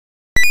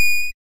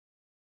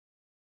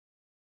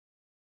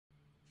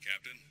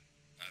Captain,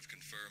 I've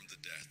confirmed the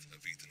death of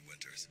Ethan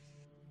Winters.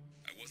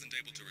 I wasn't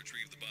able to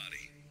retrieve the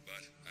body,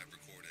 but I've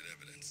recorded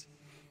evidence.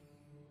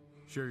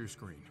 Share your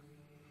screen,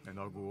 and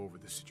I'll go over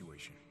the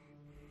situation.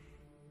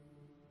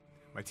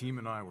 My team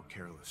and I were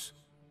careless.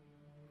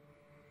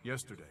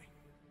 Yesterday,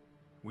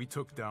 we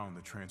took down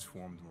the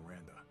transformed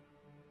Miranda,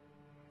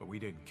 but we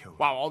didn't kill her.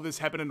 Wow, all this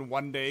happened in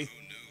one day.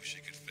 Who knew she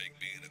could fake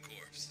being a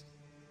corpse?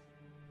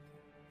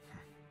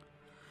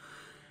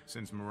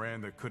 Since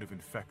Miranda could have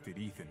infected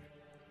Ethan,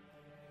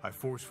 I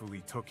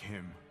forcefully took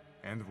him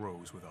and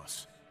Rose with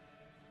us.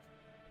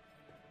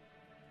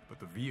 But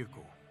the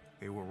vehicle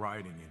they were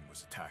riding in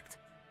was attacked.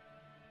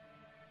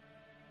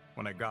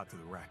 When I got to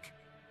the wreck,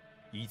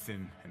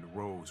 Ethan and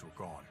Rose were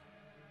gone.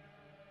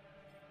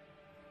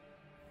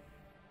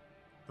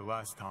 The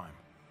last time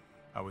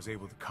I was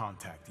able to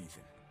contact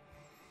Ethan,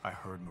 I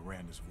heard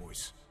Miranda's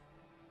voice.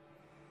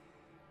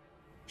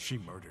 She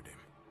murdered him.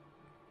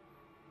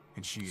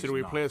 And she is So do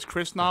we not play as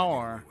Chris now, gonna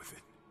get or? away with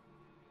it.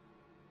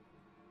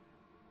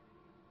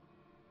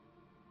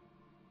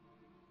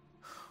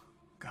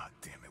 God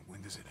damn it,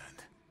 when does it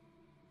end?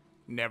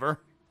 Never.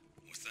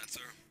 What's that,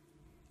 sir?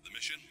 The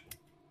mission?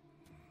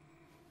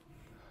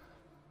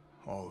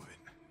 All of it.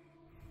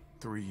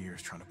 3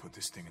 years trying to put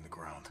this thing in the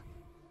ground.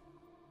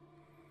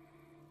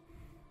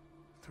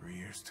 3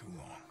 years too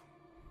long.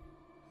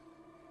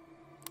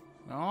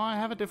 No, I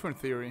have a different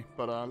theory,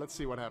 but let's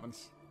see what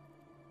happens.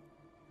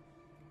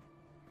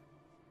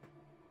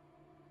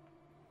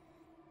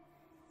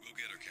 We'll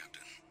get her,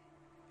 Captain.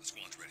 The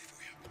squad's ready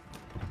for you.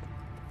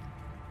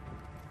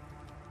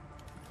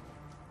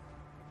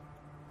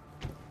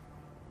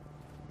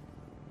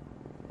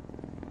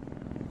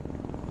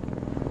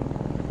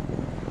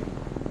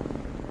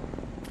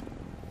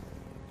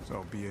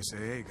 So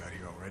BSAA got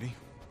here already?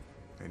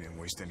 They didn't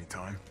waste any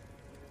time?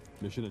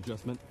 Mission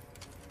adjustment?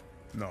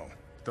 No,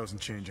 doesn't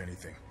change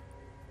anything.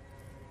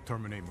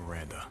 Terminate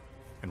Miranda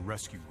and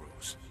rescue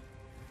Rose.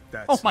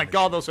 That's Oh my the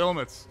god, mission. those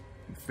helmets.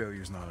 And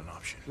failure's not an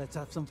option. Let's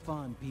have some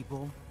fun,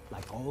 people.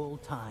 Like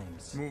old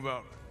times. Move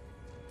out.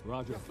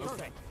 Roger.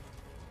 Okay.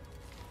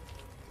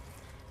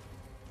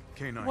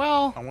 K9,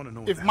 Well, I want to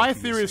know if what the my hell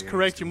theory is BSAA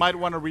correct, you doing might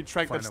here. want to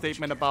retract Find that out what you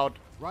statement can. about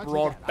Roger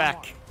brought that.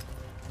 back.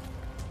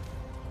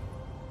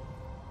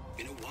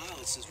 Been a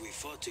while since we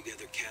fought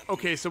together, Captain.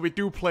 Okay, so we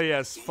do play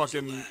as When was the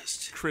fucking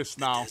last? Chris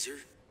The now.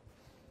 desert?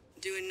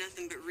 Doing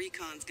nothing but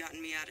recon's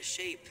gotten me out of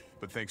shape.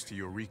 But thanks to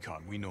your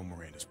recon, we know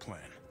Miranda's plan.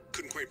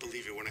 Couldn't quite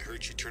believe it when I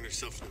heard she turned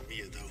herself into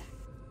Mia, though.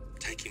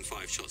 Taking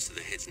 5 shots to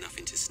the head's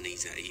nothing to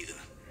sneeze at either.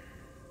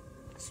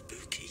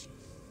 Spooky.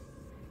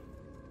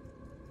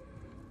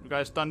 You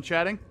guys done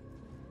chatting?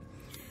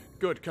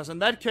 Good, because in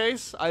that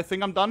case, I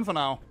think I'm done for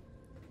now.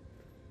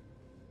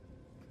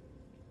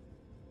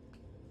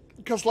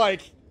 Because,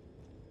 like,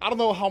 I don't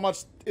know how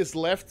much is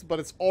left, but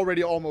it's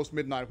already almost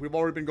midnight. We've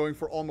already been going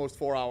for almost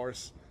 4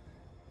 hours.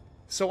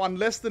 So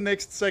unless the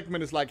next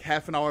segment is like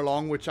half an hour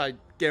long, which I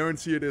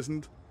guarantee it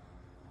isn't,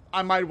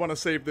 I might want to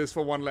save this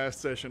for one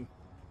last session.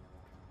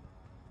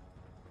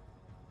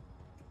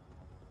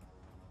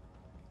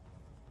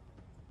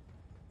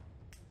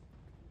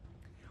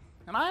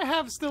 And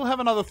I still have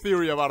another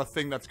theory about a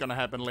thing that's gonna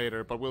happen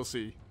later, but we'll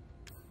see.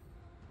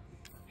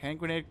 Hand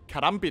grenade,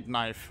 karambit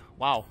knife.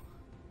 Wow.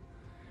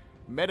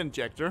 Med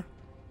injector.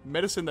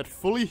 Medicine that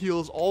fully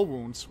heals all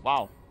wounds.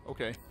 Wow.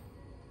 Okay.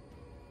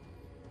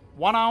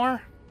 1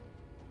 hour?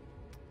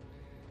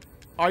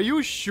 Are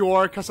you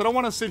sure? Because I don't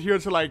want to sit here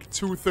till like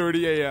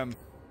 2:30 a.m.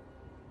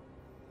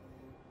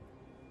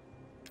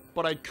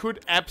 But I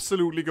could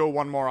absolutely go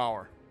 1 more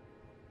hour.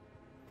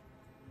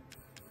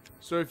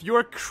 So if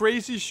you're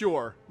crazy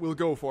sure, we'll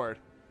go for it.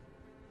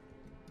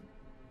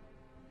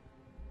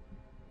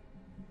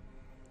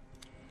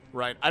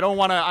 Right. I don't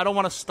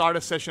wanna start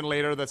a session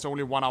later that's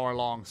only 1 hour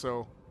long,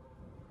 so.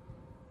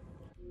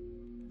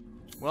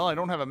 Well, I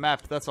don't have a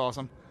map, that's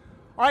awesome.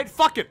 Alright,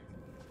 fuck it!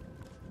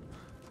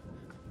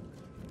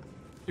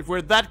 If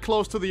we're that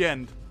close to the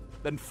end,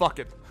 then fuck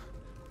it.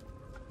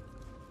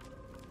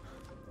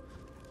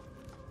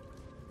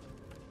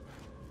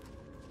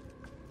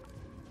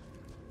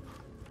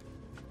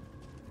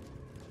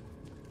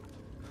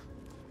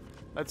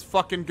 Let's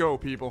fucking go,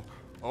 people.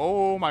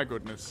 Oh my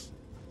goodness.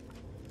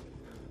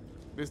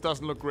 This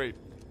doesn't look great.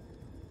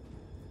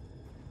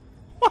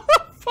 What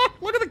the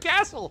fuck? Look at the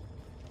castle!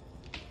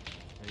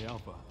 Hey,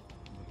 Alpha. Look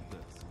at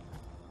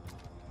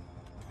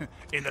this.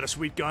 Ain't that a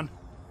sweet gun?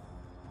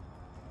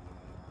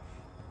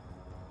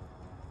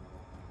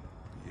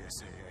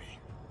 BSAA.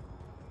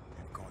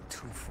 They've gone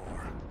too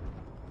far.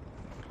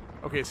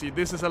 Okay, see,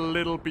 this is a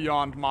little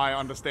beyond my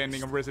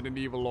understanding of Resident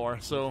Evil lore,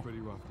 so... Pretty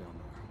rough down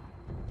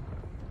there.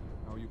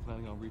 How are you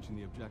planning on reaching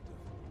the objective?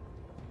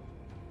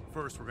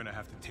 First, we're gonna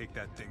have to take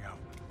that thing out.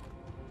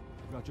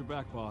 Got your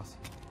back, boss.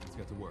 Let's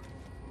get to work.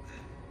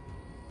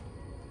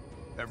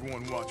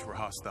 Everyone watch for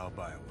hostile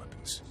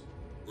bioweapons.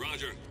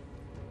 Roger.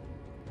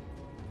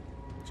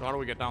 So how do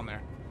we get down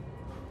there?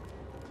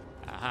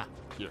 Aha,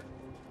 here.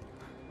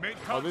 Make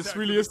Oh, this contact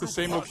really with is the group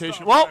same of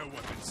location. hostile Whoa!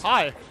 bioweapons.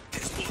 Hi!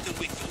 There's more than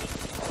we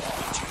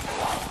thought.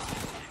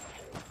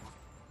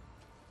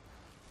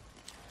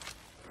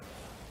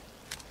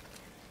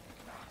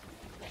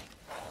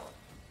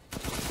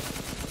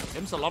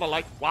 Seems a lot of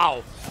like,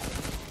 wow.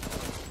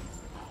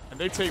 And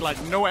they take like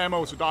no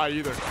ammo to die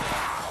either.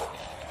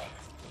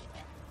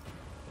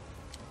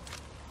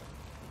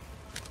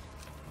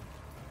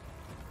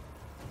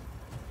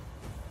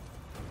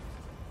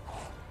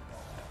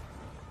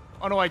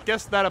 Oh no, I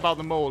guess that about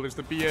the mole is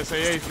the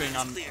BSAA thing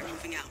on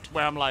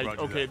where I'm like,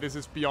 okay, this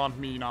is beyond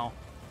me now.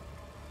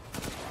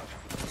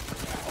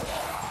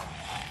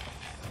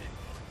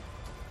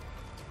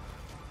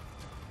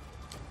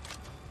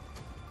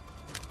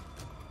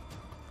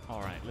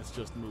 Alright, let's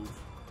just move.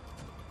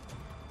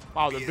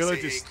 Wow, the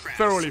village is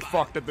thoroughly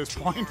fucked at this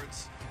point.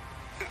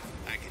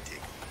 I can take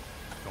it.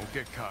 Don't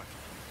get cocky.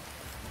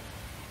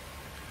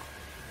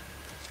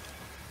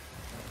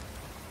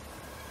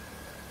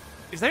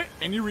 Is there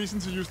any reason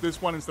to use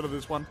this one instead of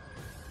this one?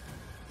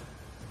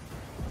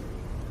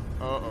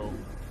 Uh-oh.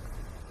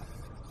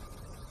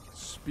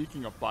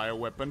 Speaking of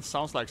bioweapons,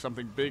 sounds like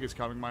something big is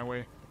coming my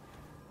way.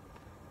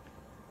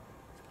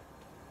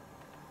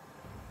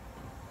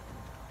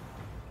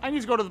 I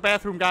need to go to the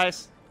bathroom,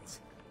 guys.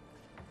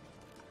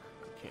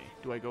 Okay,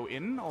 do I go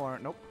in or...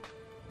 Nope.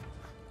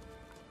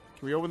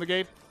 Can we open the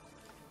gate?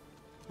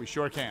 We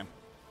sure can.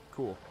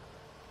 Cool.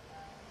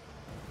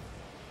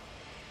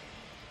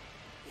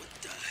 What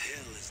the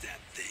hell is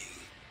that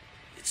thing?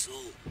 It's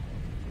all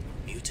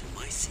new to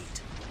my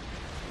seat.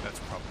 That's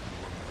probably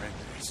where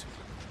Miranda is.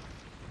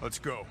 Let's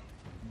go.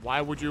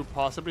 Why would you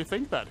possibly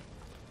think that?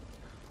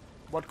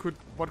 What could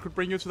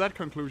bring you to that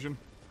conclusion?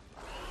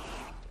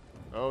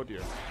 Oh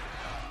dear.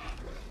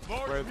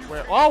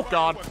 Where? Oh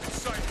god!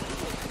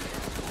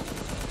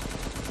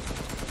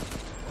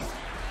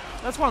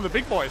 That's one of the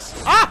big boys.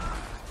 Ah!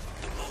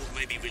 The mold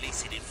may be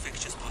releasing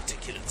infectious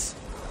particulates.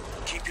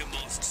 Keep your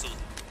masks on.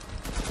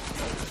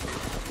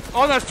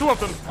 Oh, there's two of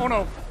them. Oh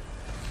no.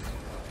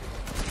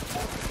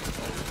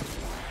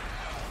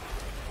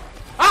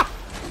 Ah!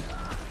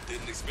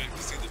 Didn't expect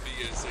to see the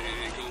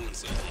BSAA going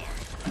so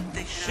hard.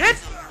 They Shit! had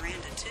eyes on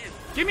Miranda too.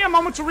 Give me a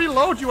moment to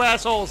reload, you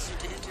assholes. To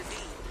intervene.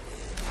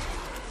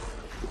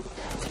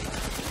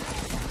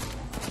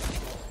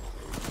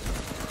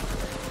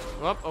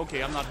 Oh,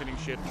 okay, I'm not hitting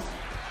shit.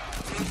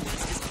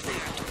 Northwest is clear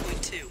to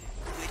point 2.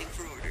 Waiting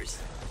for orders.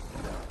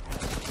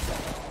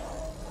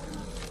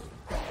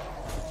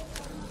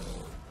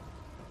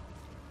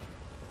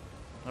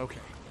 Okay.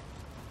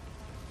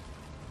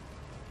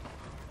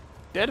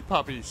 Dead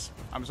puppies.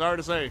 I'm sorry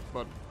to say,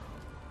 but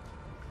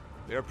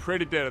they're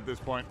pretty dead at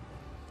this point.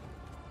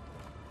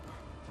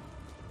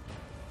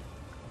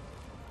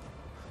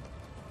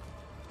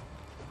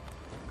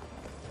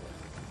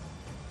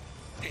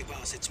 Hey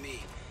boss, it's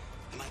me.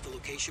 I'm at the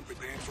location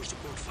preparing for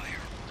support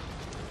fire.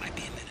 Might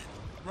be a minute.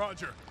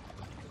 Roger.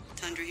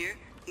 Tundra here.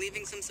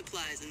 Leaving some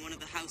supplies in one of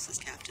the houses,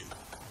 Captain.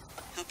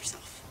 Help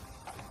yourself.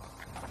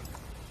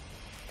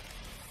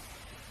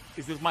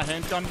 Is this my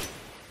handgun?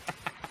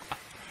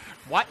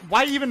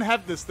 Why even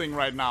have this thing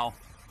right now?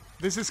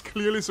 This is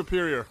clearly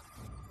superior.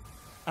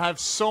 I have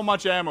so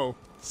much ammo.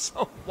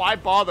 So why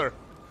bother?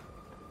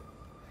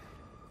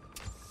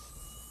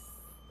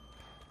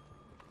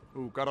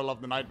 Ooh, gotta love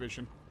the night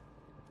vision.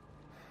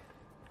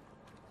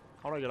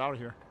 How do I get out of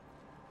here?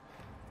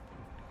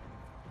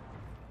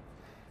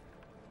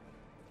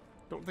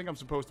 Don't think I'm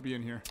supposed to be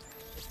in here.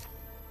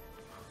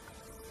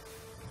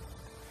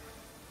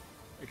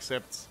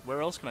 Except,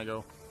 where else can I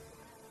go?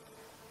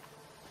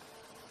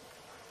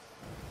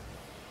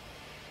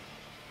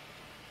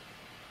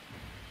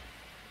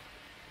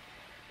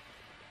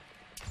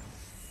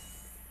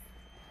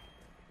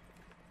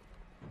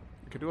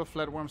 We could do a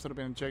flatworms that have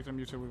been injected and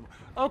mutated.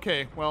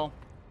 Okay, well,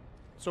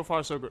 so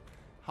far so good.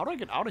 How do I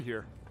get out of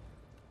here?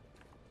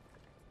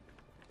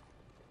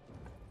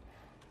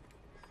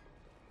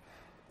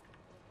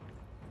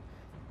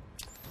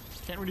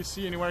 Can't really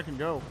see anywhere I can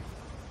go.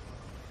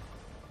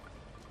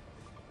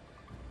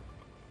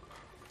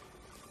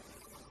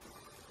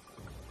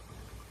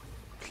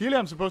 Clearly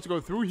I'm supposed to go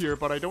through here,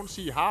 but I don't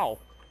see how.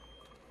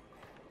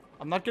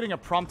 I'm not getting a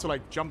prompt to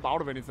like jump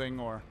out of anything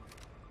or...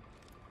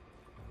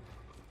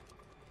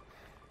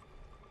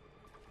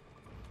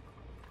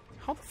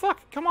 How the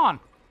fuck? Come on.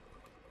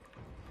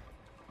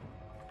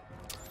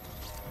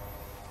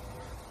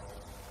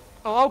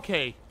 Oh,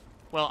 okay.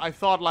 Well, I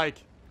thought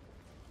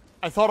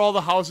all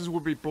the houses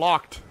would be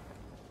blocked.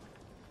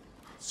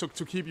 So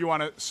to keep you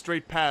on a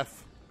straight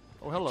path.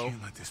 Oh, hello.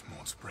 Can't let this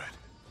mold spread.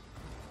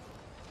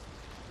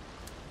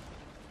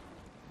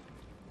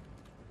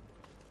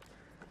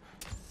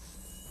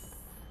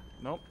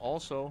 Nope,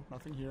 also,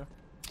 nothing here.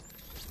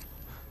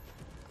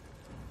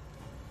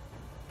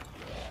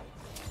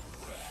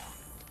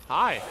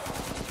 Hi.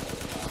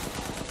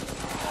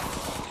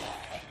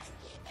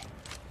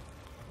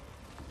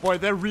 Boy,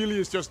 there really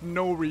is just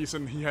no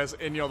reason he has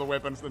any other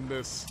weapons than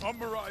this.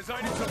 Umberise,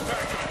 I need some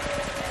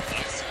backup.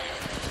 I see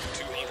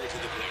you. 200 to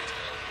the point.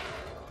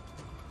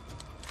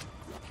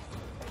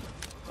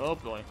 Oh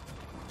boy.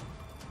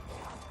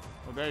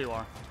 Oh, there you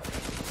are.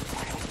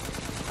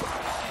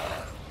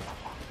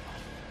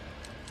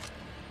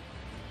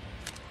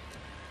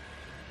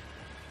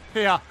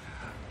 Yeah.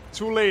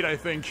 Too late, I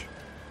think.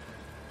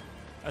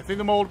 I think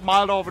the mold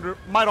might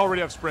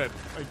already have spread.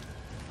 Like,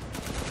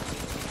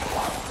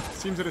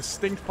 seems a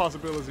distinct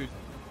possibility.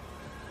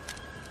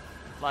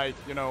 Like,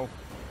 you know.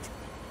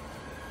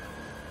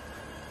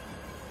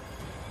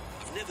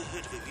 I've never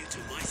heard of a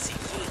mutomycete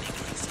colony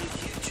growing so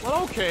huge.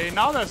 Well, okay,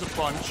 now there's a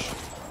bunch.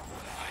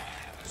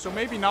 So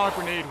maybe now a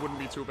grenade wouldn't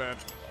be too bad.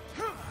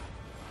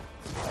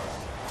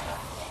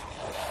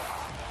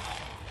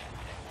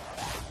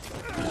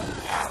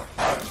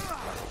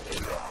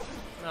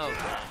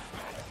 Okay.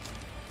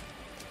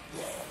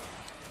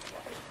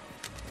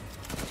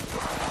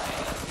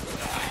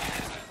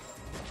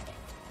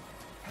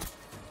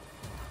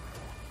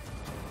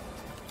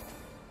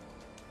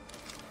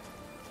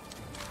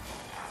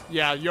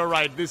 Yeah, you're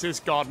right. This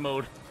is God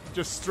mode.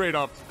 Just straight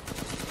up.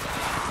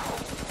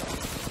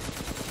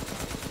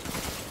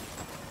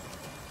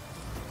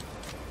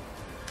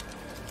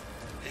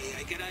 Hey,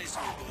 I get eyes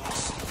on you,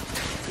 boss.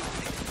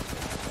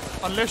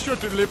 Unless you're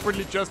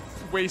deliberately just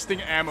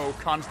wasting ammo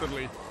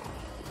constantly.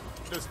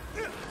 Just...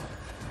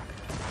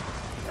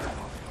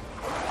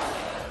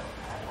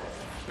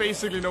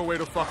 basically no way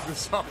to fuck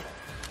this up.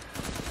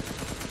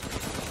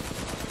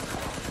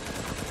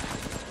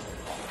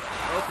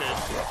 Okay.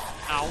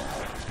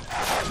 Ow.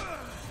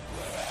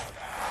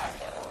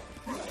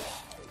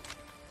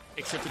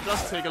 Except it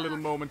does take a little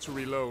moment to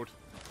reload.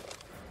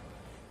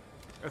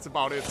 That's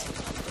about it.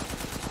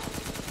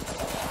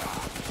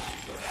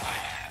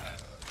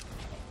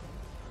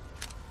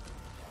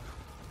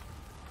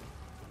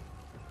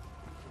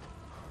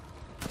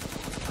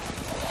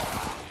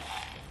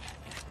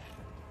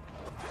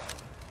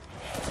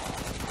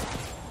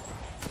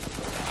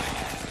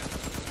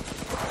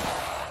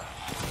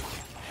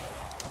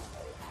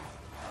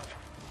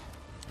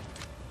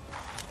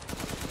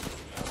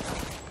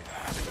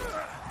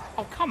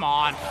 Oh, come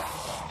on.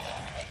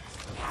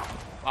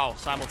 Wow,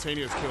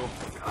 simultaneous kill.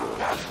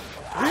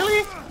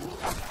 Really?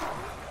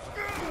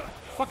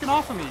 Fucking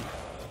off of me.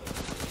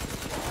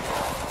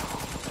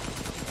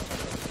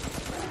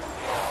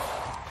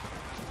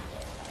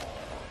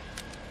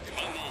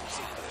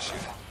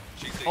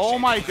 Oh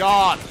my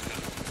god.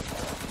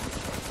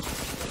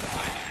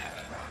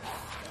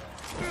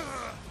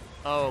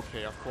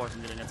 Okay, of course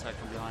I'm getting attacked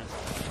from behind.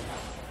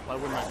 Why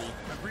wouldn't I be?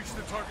 I've reached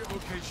the target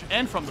location.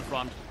 And from the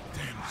front.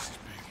 Damn, this is big.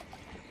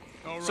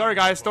 All right, Sorry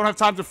guys, don't have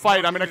time to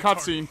fight. I'm in a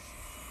cutscene.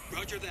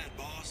 Roger that,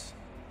 boss.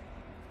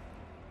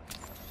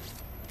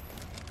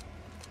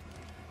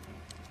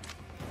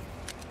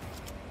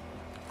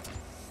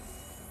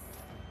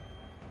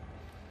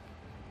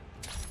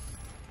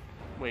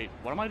 Wait,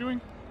 what am I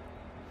doing?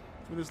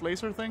 With this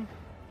laser thing?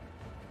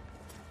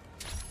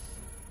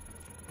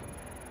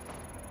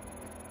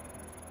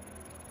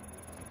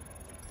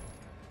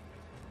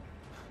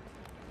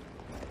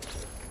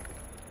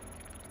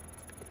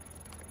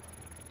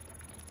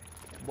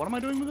 What am I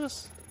doing with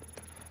this?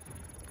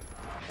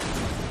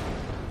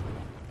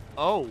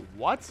 Oh,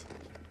 what?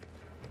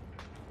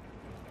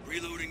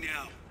 Reloading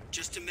now.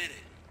 Just a minute.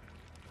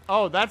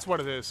 Oh, that's what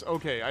it is.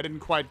 Okay, I didn't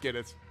quite get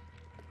it.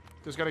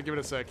 Just gotta give it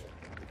a sec.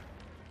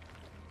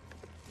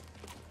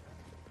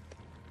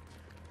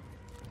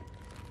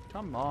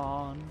 Come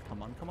on.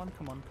 Come on, come on,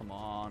 come on, come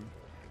on.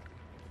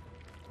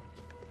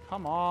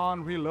 Come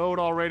on, reload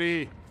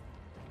already.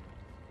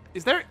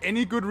 Is there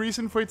any good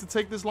reason for it to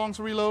take this long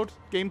to reload,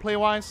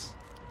 gameplay-wise?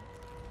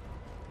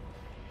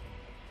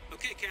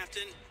 Okay,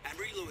 Captain. I'm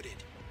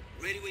reloaded.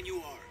 Ready when you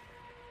are.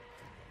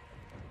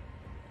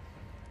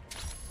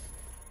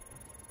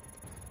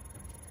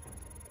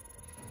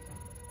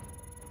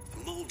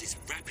 The mold is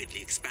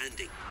rapidly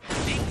expanding.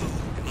 Bingo!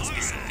 There must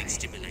be something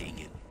stimulating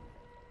it.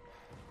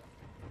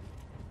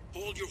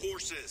 Hold your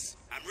horses.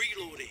 I'm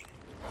reloading.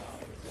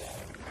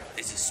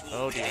 There's a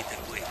swarm headed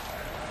that way.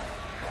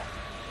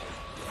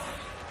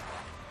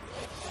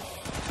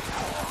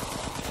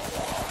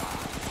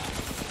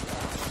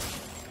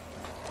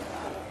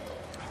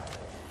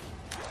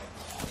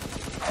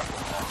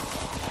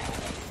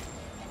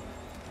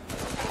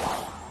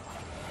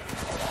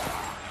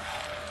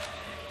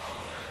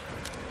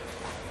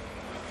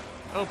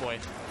 Oh boy.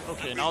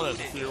 Okay, now there's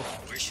a few.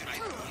 Where should I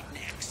point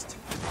next?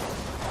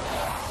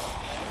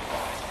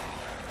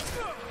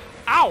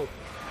 Ow!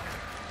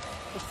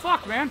 The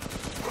fuck, man? PSA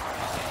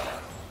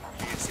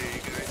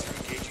guys are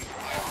engaging the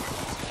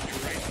bioweapons.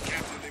 You're right,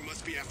 Captain. They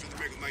must be after the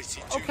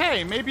Megamycete too.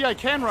 Okay, maybe I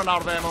can run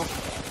out of ammo.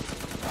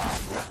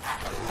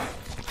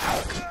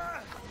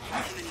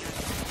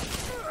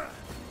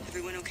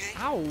 Everyone okay?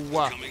 Ow!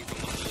 Coming from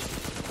the hole.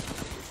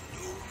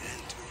 No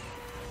end to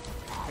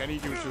it. Can he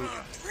do to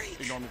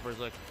ignore me for a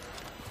sec?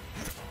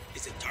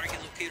 Is the target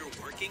locator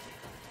working?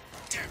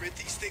 Damn it,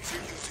 these things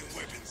are using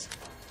weapons.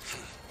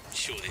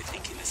 Sure, they're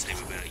thinking the same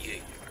about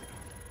you.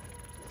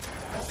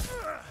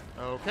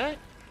 Okay.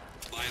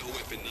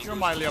 Bioweapon numbers. You're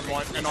mildly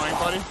annoying,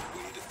 buddy.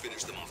 We need to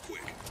finish them off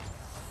quick.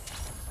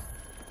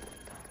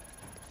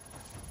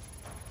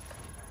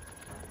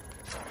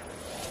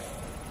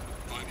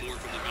 Five more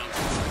from the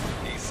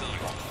mountains. East side.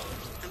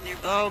 I'm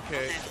nearby. Okay.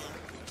 I'll handle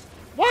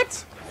 'em.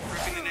 What?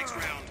 Prepping the next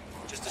round.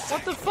 Just a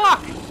What sec. the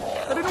fuck?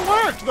 That didn't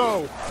work,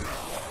 though.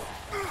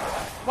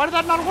 Why did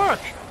that not work?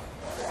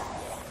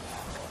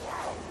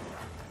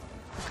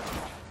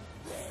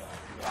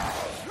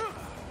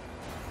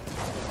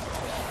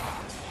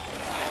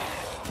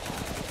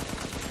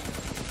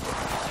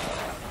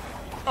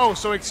 Oh,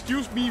 so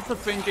excuse me for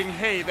thinking,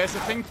 hey, there's a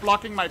thing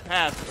blocking my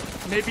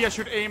path. Maybe I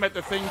should aim at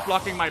the thing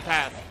blocking my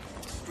path.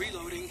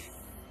 Reloading.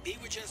 Be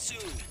with you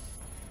soon.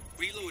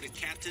 Reloaded,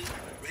 Captain.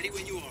 Ready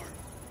when you are.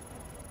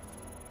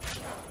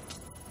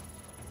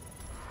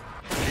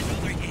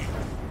 Another hit.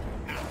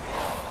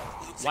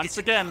 Looks like Once it's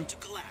again, about to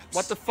collapse.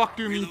 what the fuck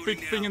do you mean Reloading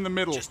big thing now. in the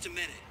middle? Just a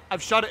minute.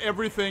 I've shot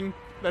everything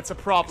that's a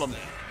problem.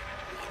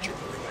 Watch your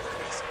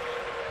progress.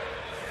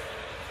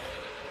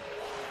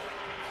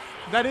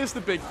 That is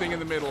the big thing in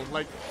the middle,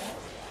 like...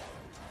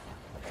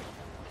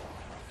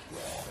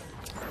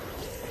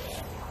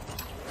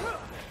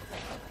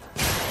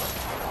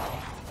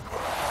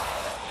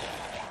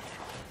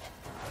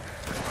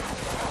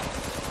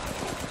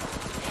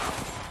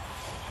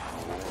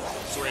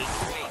 Wait.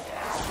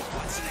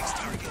 What's the next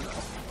target?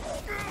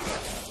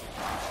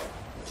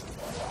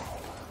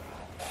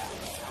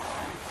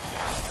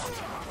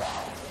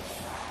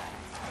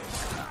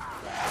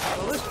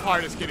 Well, this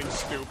part is getting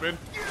stupid.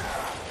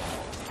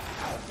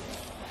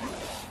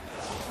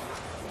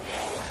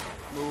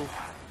 Move.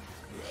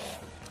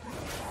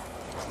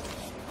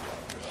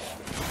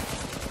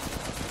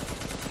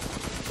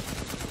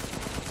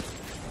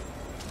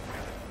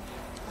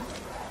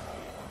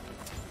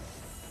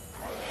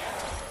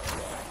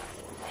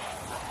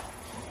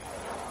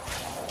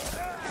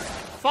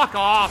 Fuck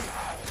off!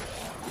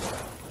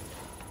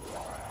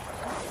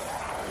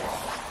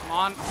 Come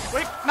on.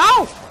 Wait,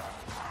 no!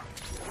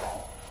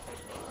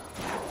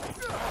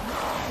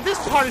 This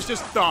part is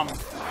just dumb.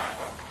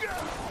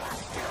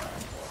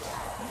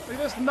 Like,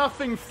 there's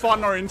nothing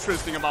fun or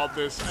interesting about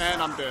this,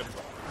 and I'm dead.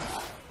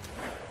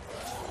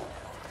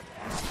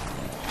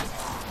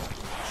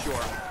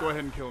 Sure, go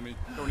ahead and kill me.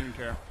 Don't even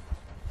care.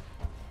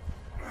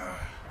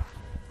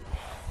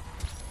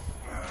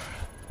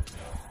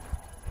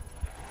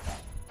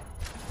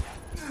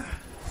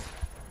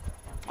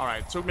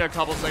 Alright, took me a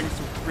couple seconds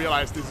to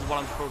realize this is what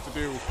I'm supposed to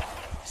do.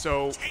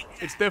 So,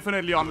 it's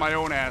definitely on my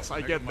own ass,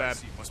 I get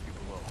that. Must be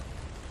below.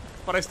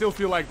 But I still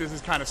feel like this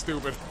is kind of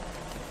stupid.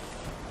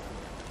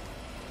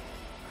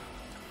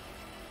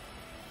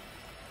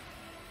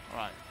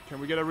 Alright, can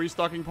we get a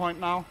restocking point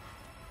now?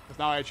 Because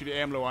now I actually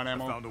am low on I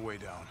ammo. found a way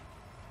down.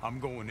 I'm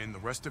going in. The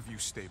rest of you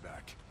stay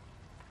back.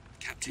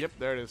 Captain. Yep,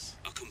 there it is.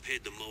 I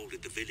compared the mold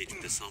at the village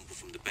with the sample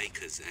from the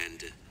bakers,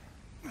 and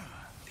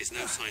there's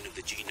no sign of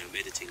the genome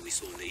editing we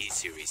saw in the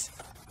E-series.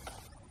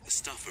 The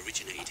stuff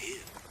originated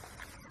here.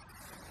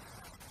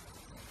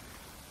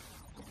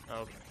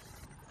 Okay.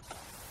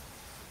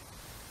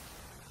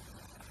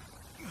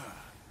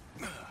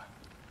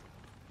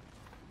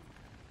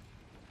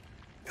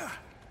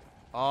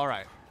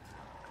 Alright.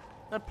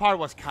 That part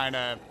was kind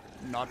of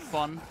not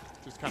fun.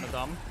 Just kind of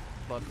dumb.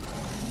 But...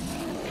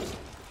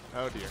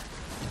 oh dear.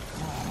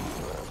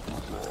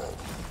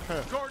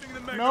 Guarding the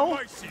mega No,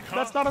 mice seat, huh?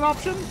 that's not an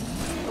option.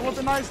 It would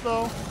be nice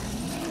though.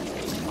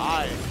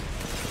 Hi.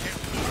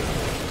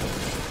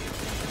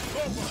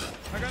 Loba,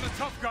 I got a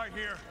tough guy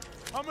here.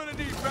 I'm gonna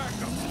need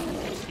backup.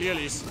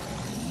 Clearly.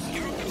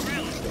 You're up the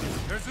ground.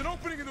 There's an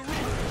opening in the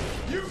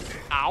roof. Use it.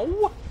 Ow!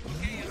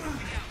 Okay, I'm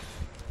moving out.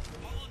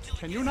 Hold until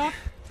Can it you gets not?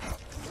 here.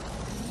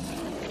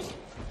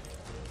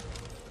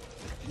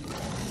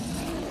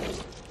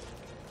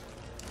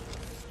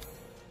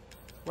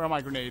 Where are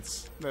my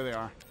grenades? There they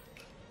are.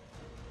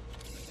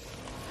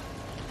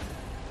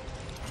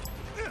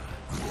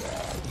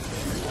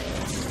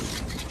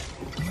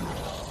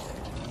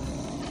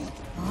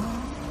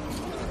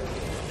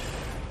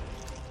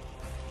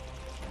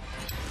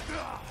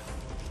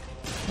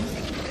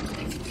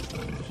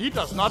 He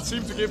does not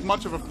seem to give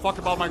much of a fuck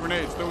about my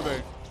grenades, do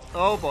they?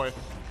 Oh boy.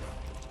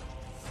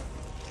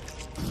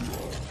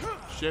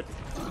 Shit.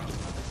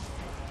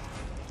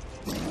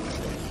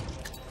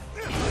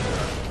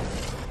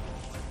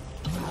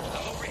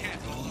 Overhead,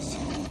 boss.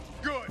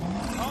 Good.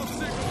 I'll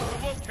signal with the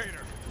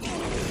locator.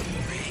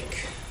 Break.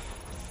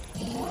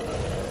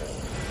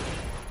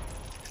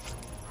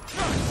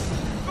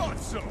 Thought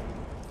so.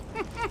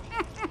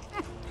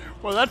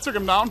 Well, that took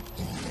him down.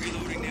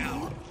 Reloading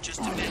now. Just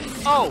a minute.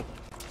 Oh.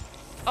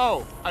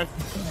 Oh.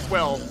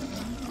 Well.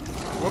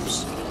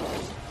 Whoops.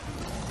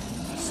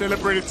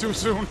 Celebrated too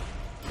soon.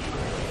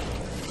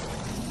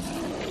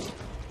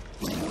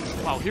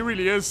 Wow, he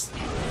really is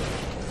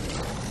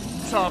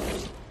tough.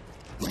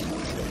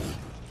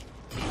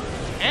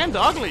 And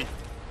ugly.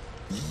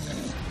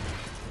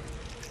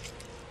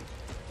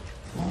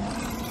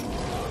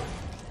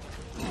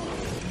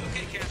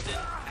 Okay, Captain.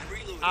 I'm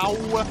reloading. Ow.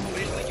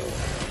 Ready when you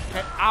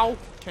are. Ow.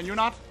 Can you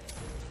not?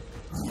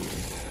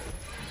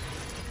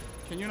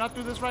 Can you not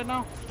do this right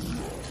now?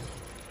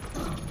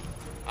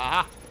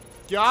 Aha.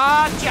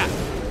 Gotcha.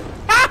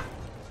 Ah!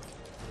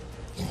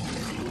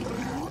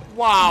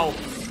 Wow.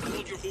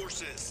 Hold your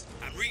horses.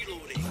 I'm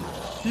reloading.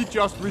 He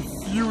just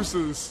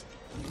refuses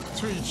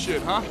to eat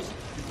shit, huh?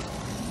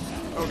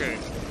 Okay.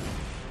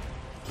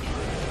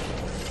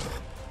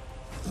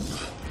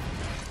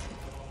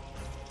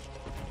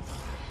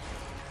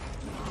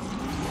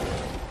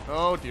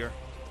 Oh dear.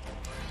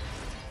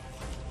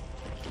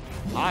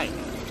 Hi.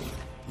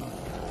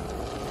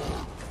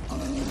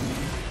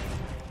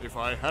 If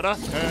I had a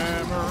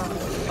hammer.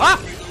 Ah!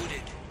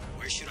 Reloaded.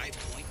 Where should I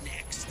point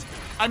next?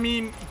 I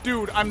mean,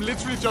 dude, I'm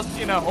literally just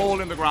in a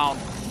hole in the ground.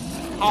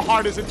 How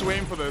hard is it to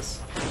aim for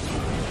this?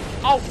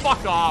 Oh,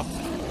 fuck off.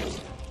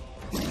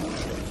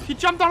 He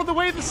jumped out of the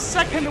way the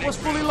second it was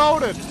fully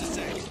loaded.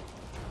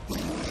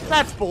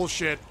 That's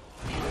bullshit.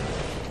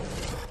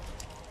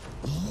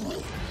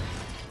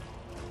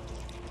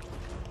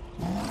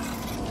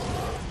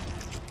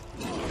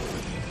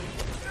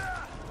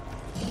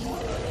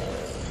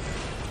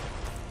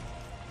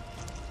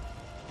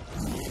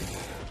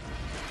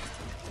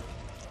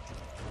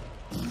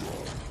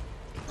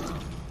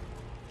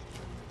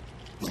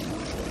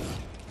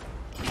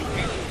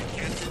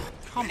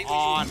 Come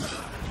on.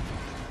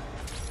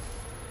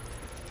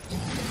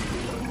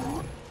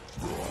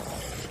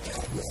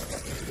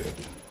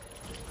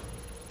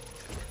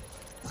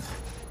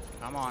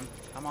 Come on.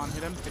 Come on.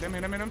 Hit him. Hit him.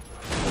 Hit him. Hit him.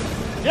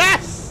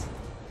 Yes!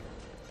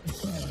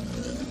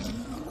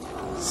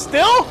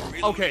 Still?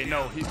 Okay,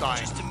 no. He's dying.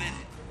 Just a minute.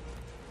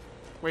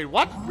 Wait,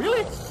 what?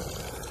 Really?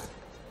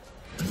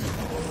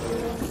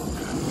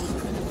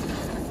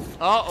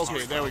 Oh,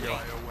 okay. There we go.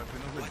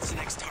 What's the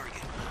next target?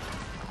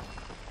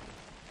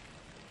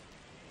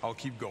 I'll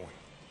keep going.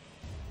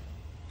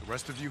 The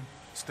rest of you,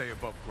 stay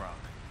above ground.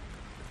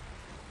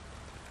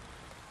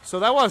 So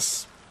that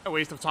was a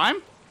waste of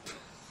time.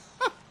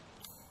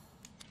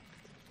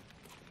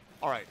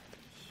 Alright.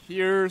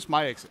 Here's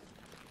my exit.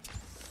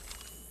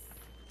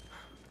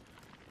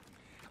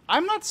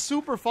 I'm not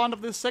super fond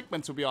of this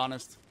segment, to be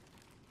honest.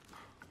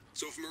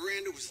 So if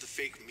Miranda was the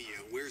fake Mia,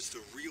 where's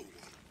the real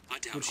one? I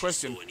doubt Good she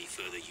question. saw any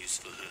further use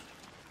for her.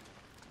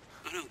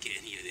 I don't get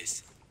any of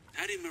this.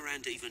 How did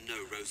Miranda even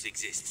know Rose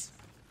exists?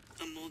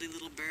 A moldy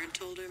little bird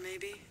told her,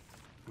 maybe?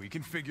 We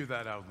can figure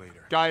that out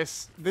later.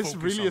 Guys, this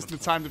Focus really on isn't the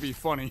the time to be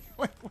funny.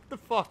 What the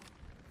fuck?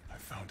 I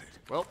found it.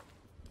 Well,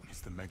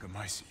 It's the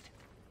megamycete.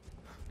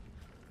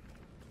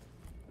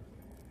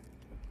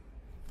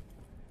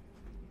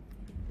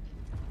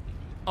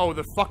 oh,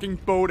 the fucking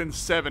boat in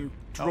 7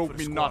 drove Alpha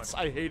me squad. nuts.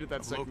 I hated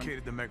that I've segment.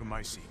 located the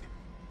megamycete.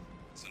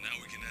 So now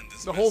we can end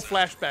this. The whole mess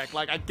up. flashback,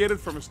 like, I get it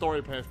from a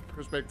story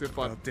perspective,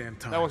 but About damn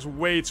time. that was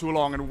way too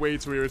long and way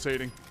too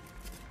irritating.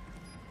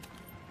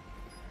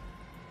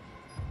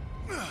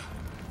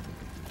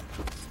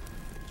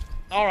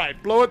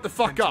 Alright, blow it the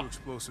fuck And 2 up.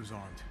 explosives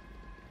armed.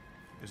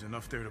 There's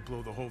enough there to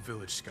blow the whole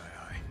village sky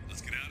high.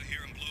 Let's get out of here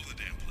and blow the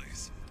damn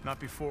place. Not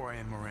before I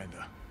end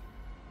Miranda.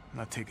 I'm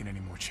not taking any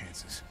more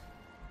chances.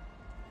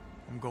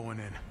 I'm going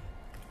in.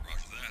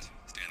 Roger that.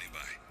 Standing by.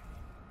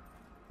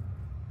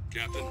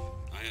 Captain,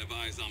 I have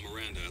eyes on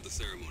Miranda at the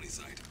ceremony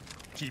site.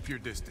 Keep your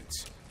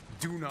distance.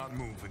 Do not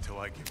move until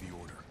I give the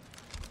order.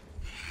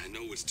 I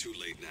know it's too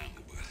late now,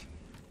 but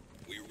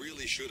we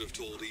really should have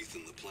told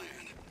Ethan the plan.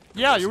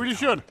 Yeah, you really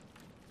should.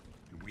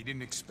 We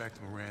didn't expect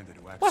Miranda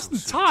to act Wasn't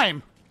so soon.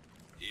 time.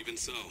 Even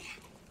so,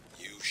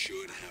 you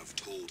should have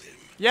told him.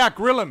 Yeah,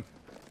 grill him.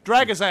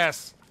 Drag his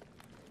ass.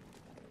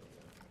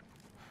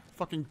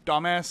 Fucking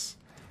dumbass.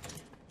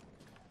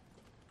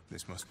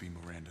 This must be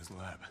Miranda's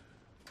lab.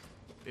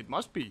 It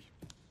must be.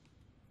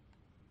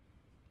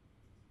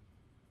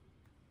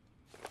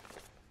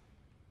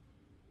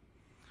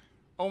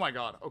 Oh my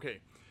god, okay.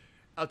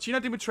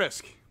 Alcina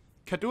Dimitrescu.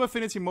 Cadu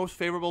affinity most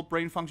favorable,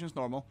 brain functions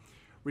normal.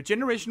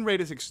 Regeneration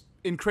rate is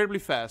incredibly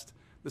fast.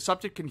 The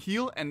subject can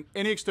heal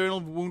any external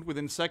wound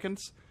within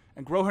seconds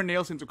and grow her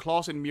nails into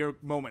claws in mere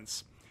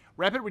moments.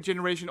 Rapid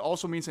regeneration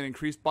also means an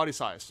increased body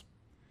size.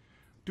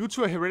 Due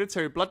to a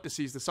hereditary blood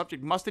disease, the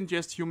subject must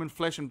ingest human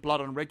flesh and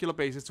blood on a regular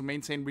basis to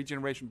maintain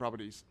regeneration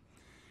properties.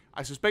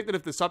 I suspect that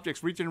if the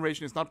subject's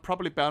regeneration is not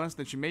properly balanced,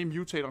 then she may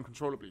mutate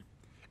uncontrollably.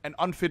 An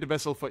unfit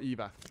vessel for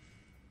Eva.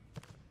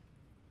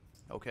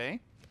 Okay.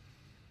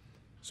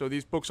 So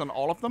these books on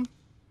all of them?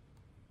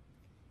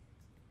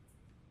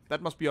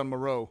 That must be on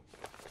Moreau.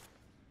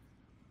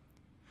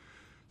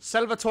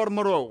 Salvatore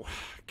Moreau.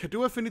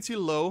 Cadu affinity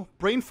low.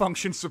 Brain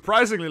function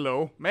surprisingly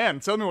low. Man,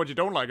 tell me what you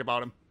don't like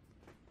about him.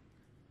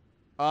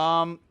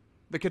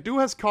 The Cadu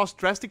has caused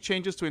drastic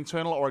changes to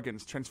internal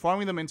organs,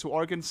 transforming them into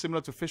organs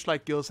similar to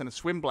fish-like gills and a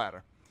swim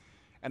bladder.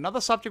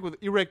 Another subject with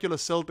irregular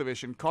cell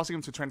division, causing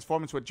him to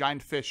transform into a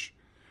giant fish.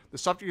 The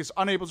subject is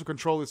unable to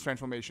control this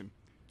transformation.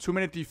 Too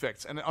many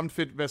defects, and an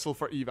unfit vessel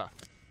for Eva.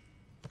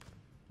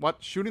 What?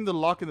 Shooting the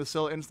lock in the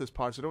cell ends this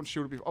part, so don't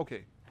shoot it before.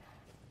 Okay.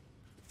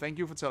 Thank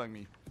you for telling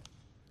me.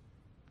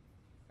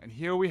 And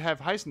here we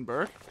have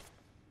Heisenberg.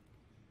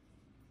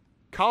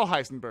 Carl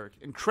Heisenberg.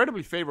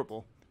 Incredibly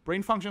favorable.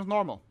 Brain functions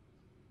normal.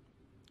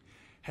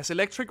 Has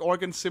electric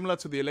organs similar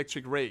to the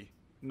electric ray.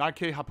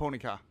 Narke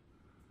Harponica.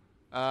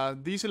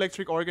 These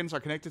electric organs are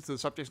connected to the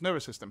subject's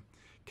nervous system.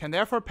 Can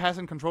therefore pass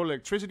and control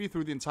electricity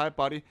through the entire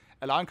body,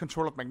 allowing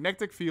control of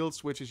magnetic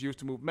fields, which is used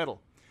to move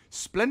metal.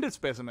 Splendid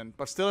specimen,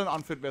 but still an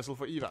unfit vessel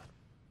for Eva.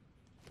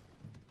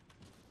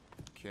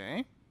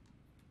 Okay.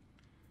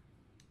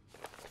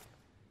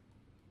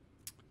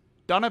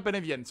 Donna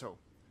Beneviento.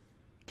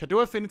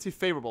 Kado affinity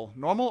favorable.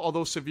 Normal,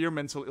 although severe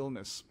mental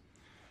illness.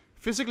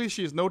 Physically,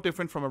 she is no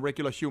different from a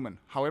regular human.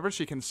 However,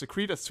 she can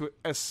secrete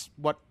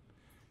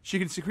She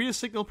can secrete a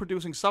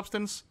signal-producing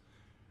substance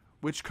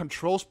which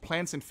controls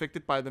plants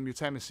infected by the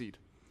mutamicide.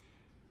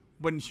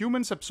 When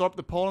humans absorb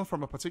the pollen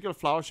from a particular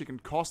flower, she can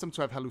cause them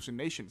to have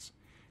hallucinations.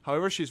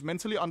 However, she is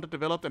mentally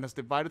underdeveloped and has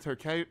divided her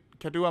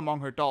Kado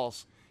among her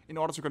dolls in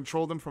order to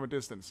control them from a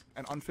distance.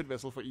 An unfit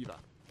vessel for Eva.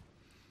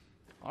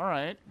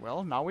 Alright,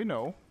 well, now we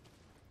know.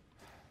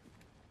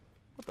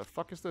 What the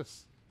fuck is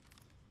this?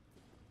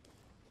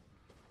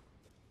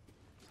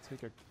 Let's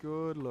take a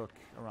good look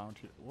around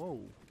here.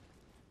 Whoa.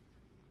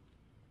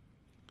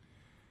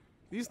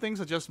 These things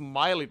are just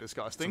mildly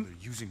disgusting. So they're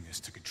using this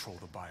to control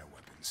the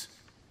bioweapons.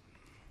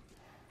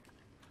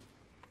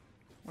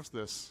 What's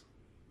this?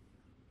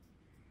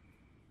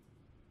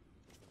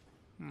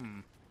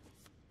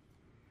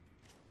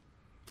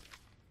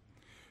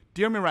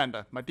 Dear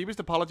Miranda, my deepest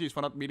apologies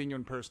for not meeting you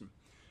in person.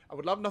 I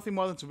would love nothing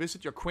more than to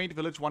visit your quaint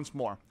village once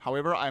more.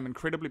 However, I am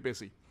incredibly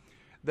busy.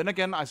 Then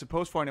again, I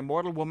suppose for an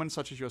immortal woman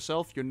such as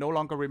yourself, you no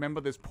longer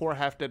remember this poor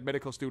half-dead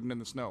medical student in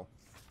the snow.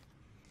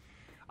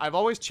 I've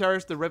always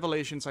cherished the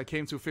revelations I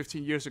came to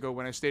 15 years ago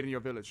when I stayed in your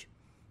village.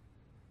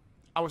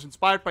 I was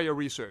inspired by your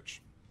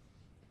research.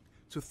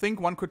 To think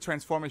one could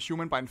transform a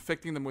human by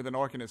infecting them with an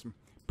organism.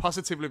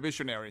 Positively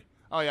visionary.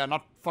 Oh yeah,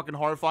 not fucking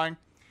horrifying.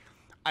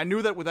 I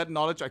knew that with that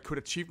knowledge I could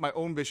achieve my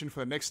own vision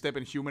for the next step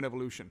in human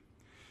evolution.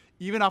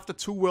 Even after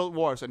 2 world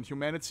wars and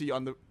humanity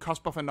on the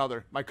cusp of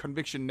another, my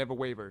conviction never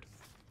wavered.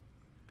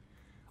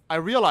 I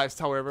realized,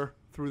 however,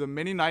 through the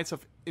many nights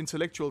of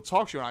intellectual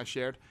talks you and I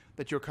shared,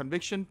 that your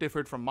conviction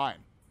differed from mine.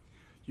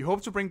 You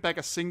hope to bring back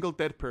a single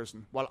dead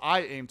person, while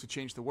I aim to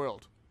change the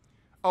world.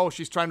 Oh,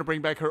 she's trying to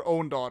bring back her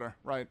own daughter,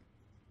 right?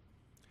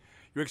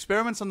 Your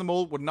experiments on the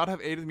mole would not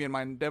have aided me in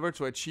my endeavor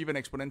to achieve an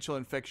exponential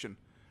infection.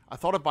 I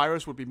thought a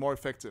virus would be more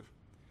effective.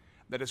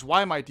 That is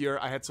why, my dear,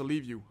 I had to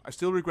leave you. I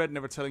still regret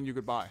never telling you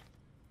goodbye.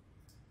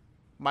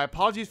 My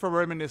apologies for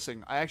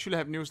reminiscing. I actually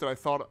have news that I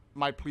thought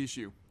might please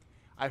you.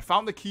 I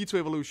found the key to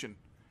evolution.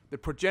 The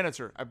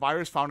progenitor, a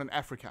virus found in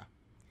Africa.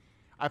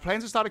 I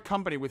plan to start a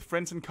company with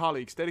friends and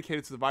colleagues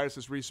dedicated to the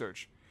virus's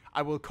research.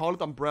 I will call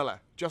it Umbrella,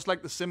 just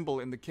like the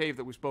symbol in the cave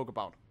that we spoke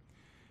about.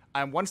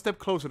 I am one step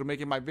closer to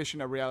making my vision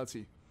a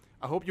reality.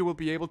 I hope you will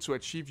be able to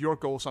achieve your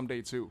goal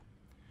someday too.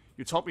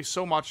 You taught me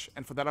so much,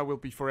 and for that I will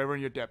be forever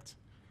in your debt.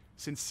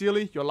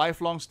 Sincerely, your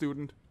lifelong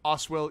student,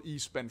 Oswell E.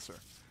 Spencer.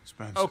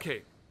 Spencer.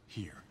 Okay.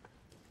 Here.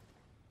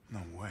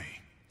 No way.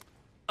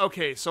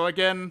 Okay, so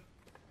again,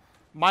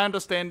 my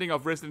understanding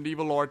of Resident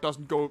Evil lore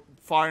doesn't go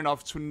far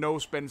enough to know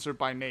Spencer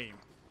by name.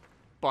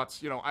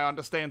 But, you know, I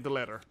understand the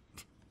letter.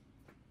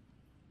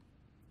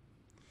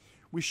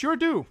 We sure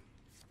do.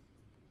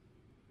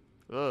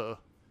 Ugh.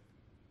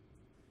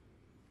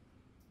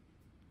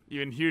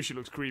 Even here she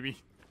looks creepy.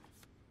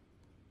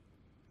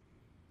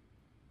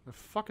 The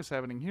fuck is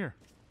happening here?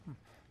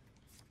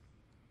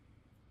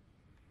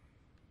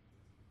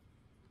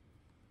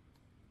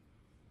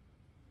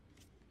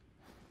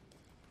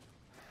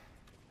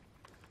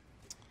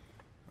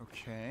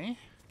 Okay.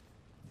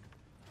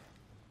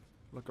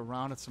 Look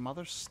around at some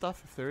other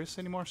stuff, if there is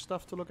any more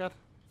stuff to look at.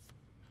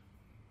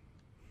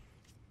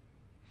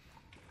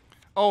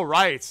 Oh,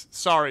 right.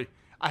 Sorry.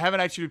 I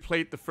haven't actually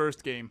played the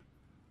first game.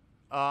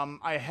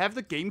 I have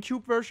the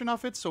GameCube version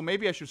of it, so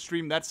maybe I should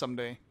stream that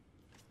someday.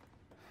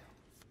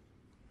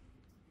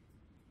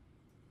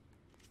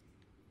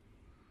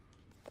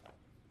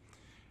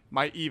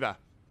 My Eva.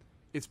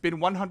 It's been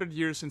 100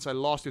 years since I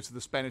lost you to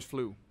the Spanish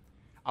flu.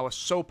 I was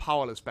so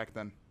powerless back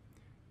then.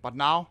 But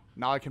now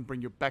I can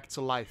bring you back to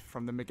life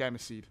from the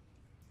megamicide.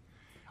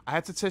 I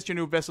had to test your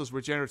new vessel's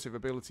regenerative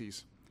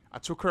abilities. I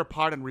took her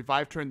apart and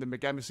revived her in the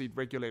megamicide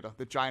regulator,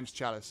 the Giant's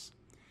Chalice.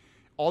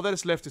 All that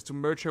is left is to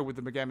merge her with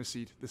the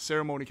megamicide. The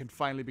ceremony can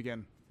finally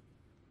begin.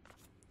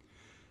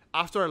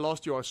 After I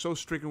lost you, I was so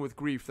stricken with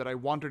grief that I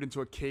wandered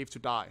into a cave to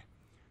die.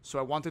 So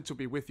I wanted to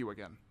be with you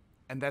again.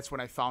 And that's when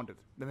I found it.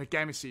 The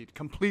megamicide,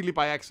 completely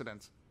by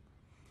accident.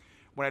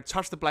 When I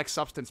touched the black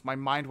substance, my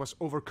mind was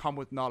overcome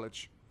with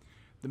knowledge.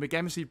 The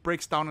megamicide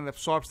breaks down and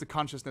absorbs the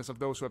consciousness of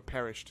those who have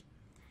perished.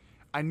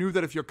 I knew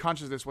that if your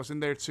consciousness was in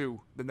there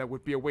too, then there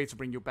would be a way to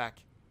bring you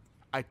back.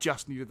 I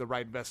just needed the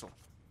right vessel.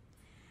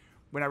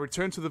 When I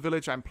returned to the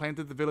village, I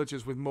implanted the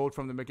villagers with mold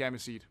from the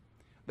megamicide.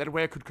 That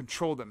way I could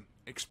control them,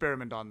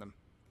 experiment on them.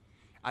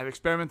 I've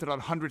experimented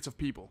on hundreds of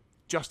people,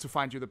 just to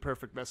find you the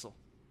perfect vessel.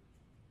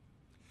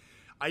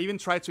 I even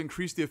tried to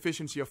increase the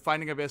efficiency of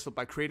finding a vessel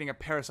by creating a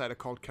parasite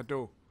called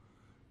Kado.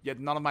 Yet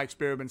none of my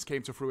experiments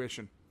came to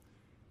fruition.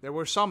 There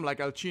were some, like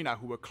Alcina,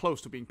 who were close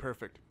to being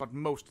perfect, but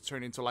most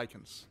turned into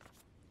lichens.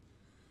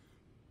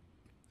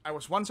 I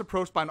was once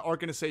approached by an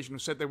organization who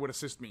said they would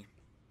assist me.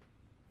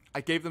 I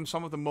gave them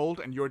some of the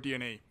mold and your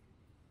DNA.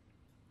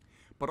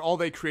 But all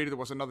they created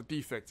was another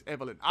defect,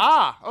 Evelyn.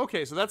 Ah!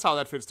 Okay, so that's how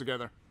that fits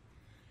together.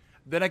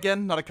 Then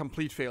again, not a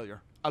complete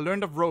failure. I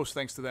learned of Rose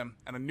thanks to them,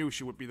 and I knew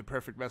she would be the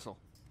perfect vessel.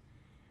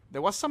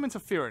 There was some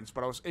interference,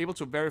 but I was able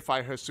to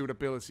verify her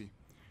suitability.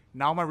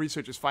 Now my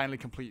research is finally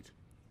complete.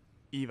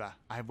 Eva,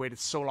 I have waited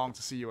so long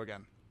to see you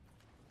again.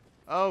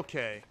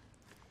 Okay.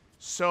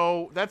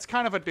 So, that's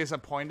kind of a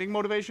disappointing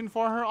motivation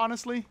for her,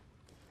 honestly.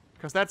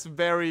 Because that's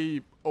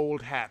very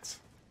old hat,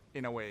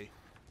 in a way.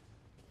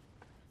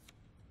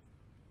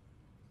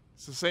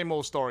 It's the same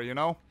old story, you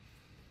know?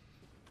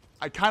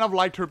 I kind of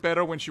liked her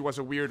better when she was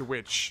a weird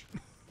witch.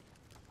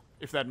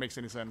 If that makes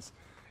any sense.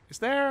 Is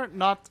there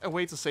not a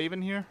way to save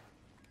in here?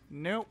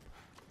 Nope.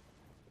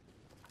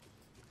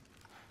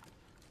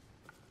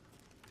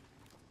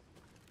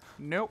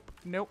 Nope,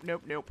 nope,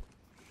 nope, nope.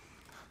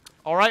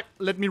 Alright,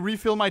 let me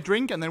refill my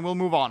drink and then we'll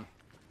move on.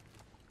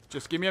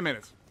 Just give me a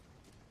minute.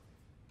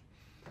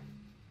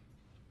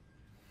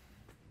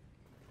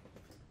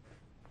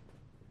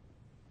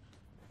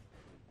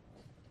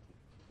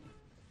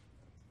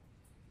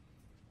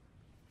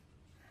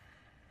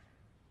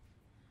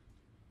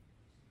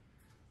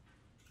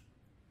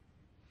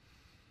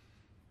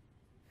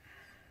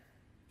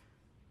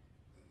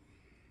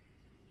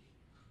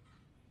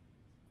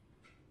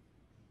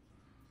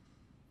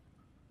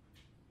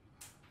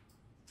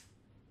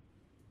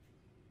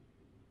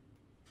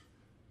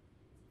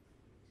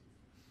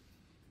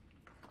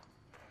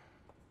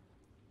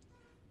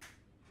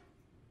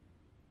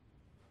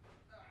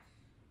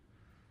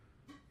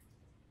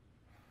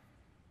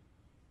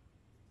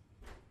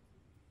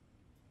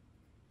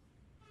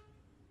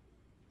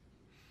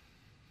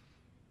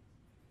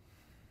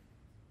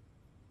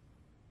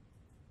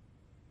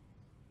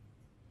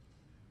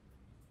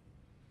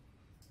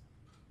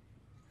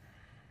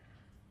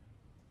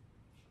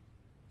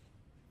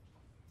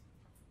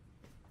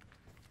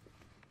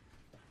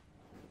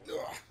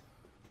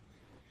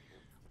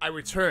 I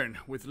return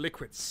with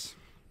liquids.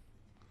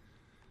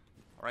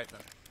 Alright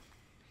then.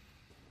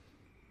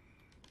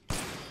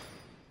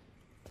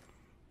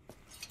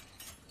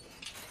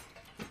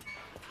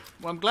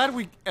 Well, I'm glad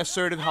we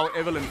asserted how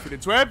Evelyn fit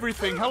into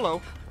everything.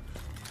 Hello.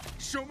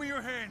 Show me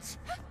your hands!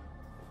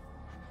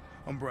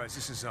 Umbrise,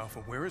 this is Alpha.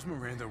 Where is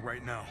Miranda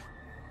right now?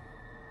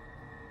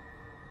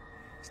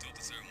 Still at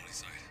the ceremony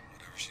site.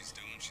 Whatever she's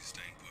doing, she's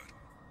staying put.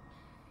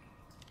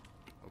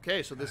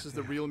 Okay, so this is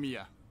the real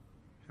Mia.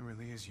 It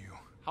really is you.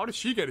 How did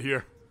she get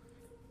here?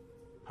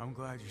 I'm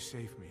glad you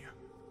saved me.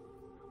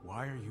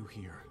 Why are you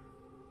here?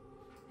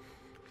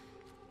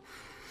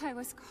 I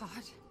was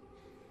caught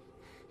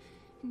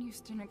in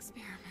Houston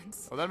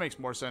experiments. Oh, that makes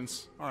more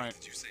sense. Alright.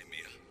 Did you say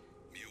Mia?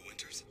 Mia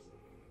Winters?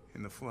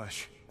 In the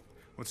flesh.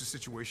 What's the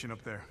situation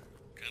up there?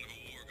 Kind of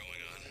a war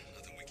going on.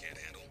 Nothing we can't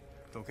handle.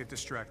 Don't get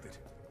distracted.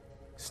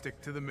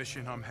 Stick to the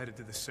mission. I'm headed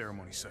to the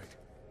ceremony site.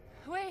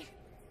 Wait.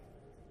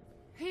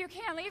 You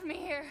can't leave me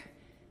here.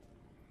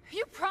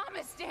 You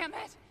promised, damn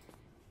it.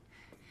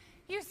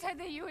 You said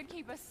that you would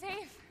keep us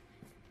safe.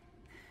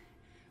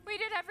 We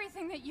did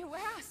everything that you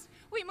asked.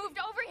 We moved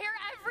over here,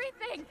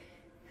 everything.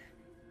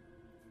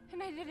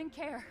 And I didn't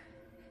care.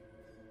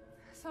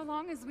 So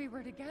long as we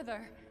were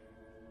together.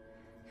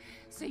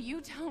 So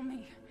you tell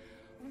me,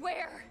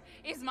 where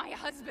is my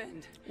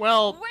husband?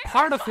 Well, Where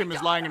part is of my him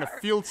is lying in a daughter?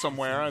 field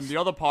somewhere, and the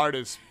other part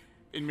is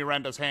in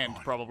Miranda's hand,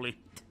 probably.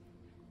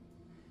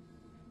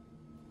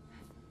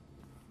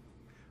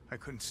 I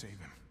couldn't save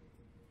him.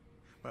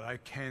 But I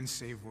can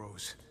save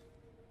Rose.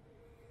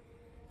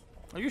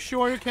 Are you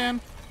sure you can?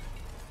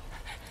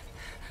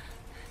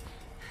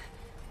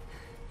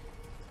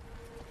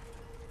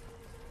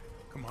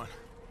 Come on.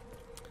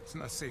 It's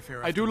not safe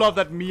here. I do love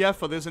that Mia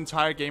for this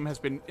entire game has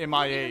been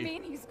MIA,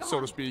 mean he's so to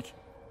gone? speak.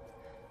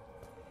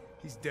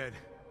 He's dead.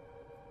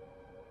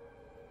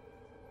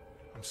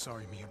 I'm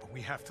sorry, Mia, but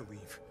we have to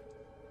leave.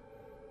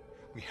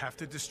 We have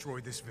to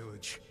destroy this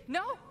village.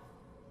 No,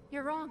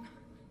 you're wrong.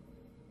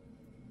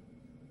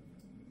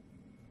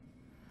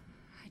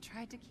 I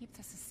tried to keep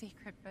this a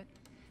secret, but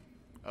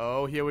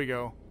Oh, here we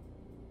go.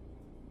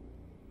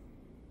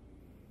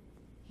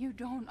 you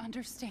don't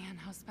understand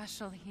how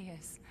special he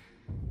is.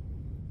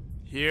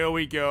 Here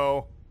we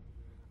go.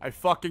 I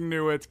fucking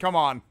knew it. Come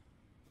on.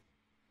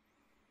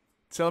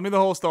 Tell me the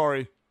whole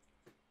story.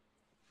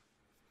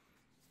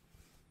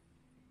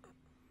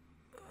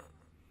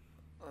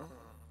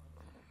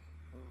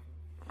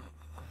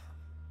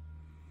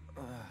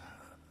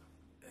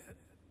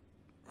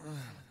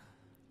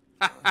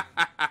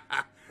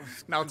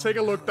 Now take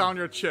a look down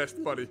your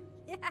chest, buddy.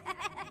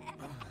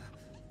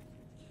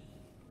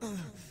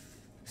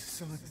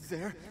 Someone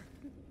there?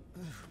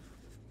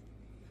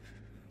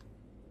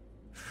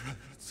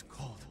 It's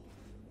cold.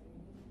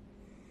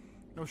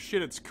 No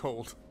shit, it's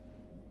cold.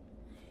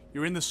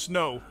 You're in the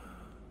snow.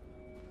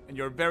 And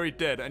you're very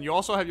dead. And you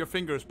also have your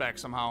fingers back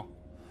somehow.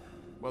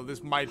 Well,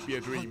 this might be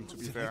a dream, to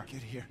be fair.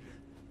 Get here.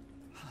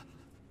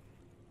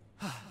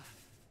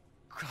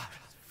 God,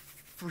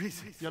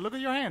 freezing. Yeah, look at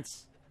your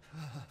hands.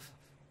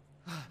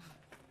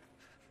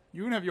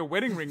 You even have your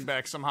wedding ring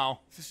back somehow.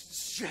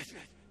 This shit.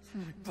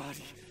 My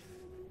body.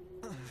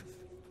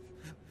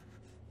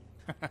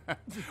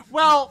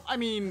 Well, I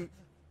mean,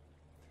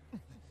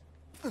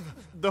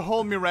 the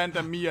whole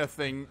Miranda Mia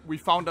thing, we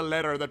found a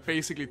letter that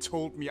basically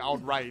told me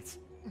outright.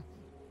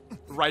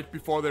 Right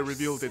before they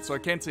revealed it, so I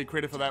can't take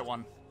credit for that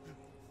one.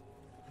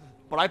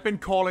 But I've been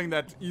calling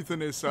that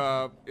Ethan is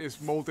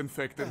mold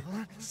infected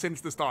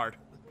since the start.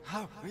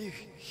 How are you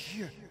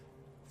here?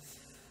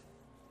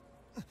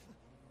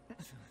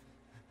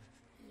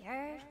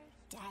 You're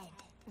dead.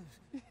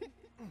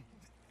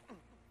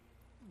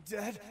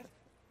 Dead?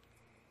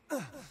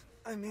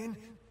 I mean,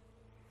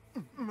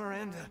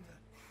 Miranda.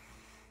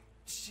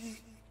 She...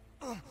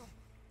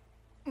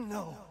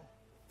 no.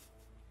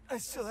 I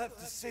still have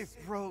to save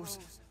Rose.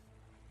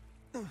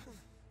 Wrong.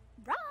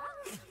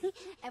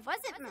 It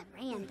wasn't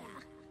Miranda.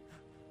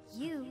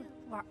 You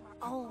were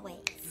always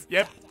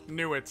Yep, dead.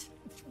 knew it.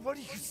 What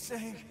are you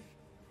saying?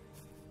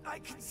 I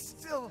can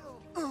still...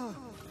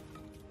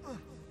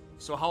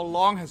 So how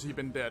long has he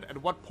been dead? At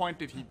what point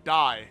did he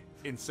die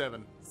in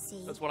 7?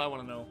 See? That's what I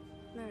want to know.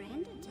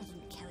 Miranda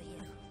didn't kill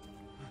you.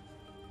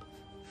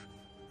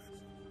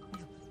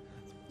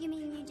 You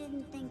mean you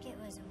didn't think it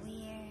was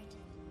weird?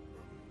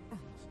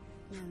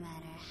 No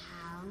matter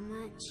how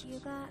much you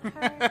got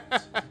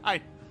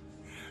hurt?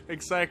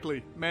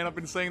 Exactly. Man, I've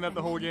been saying that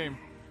the whole game.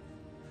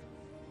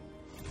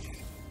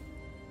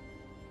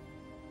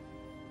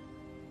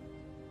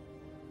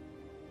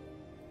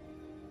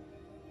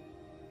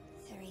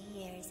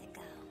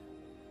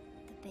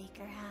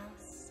 Baker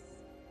house.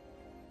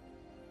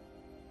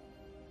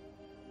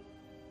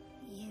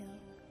 You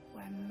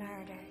were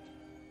murdered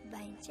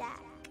by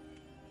Jack.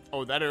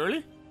 Oh, that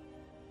early?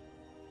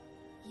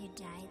 You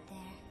died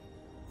there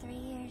 3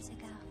 years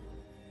ago.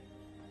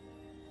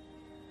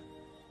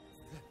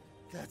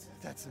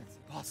 That's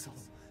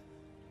impossible.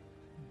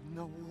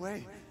 No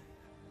way.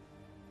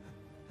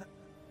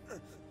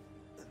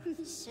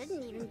 You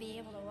shouldn't even be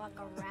able to walk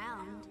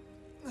around.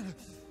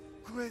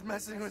 Quit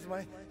messing with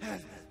my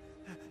head.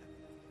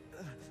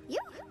 You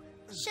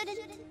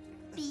shouldn't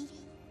be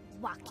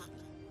walking.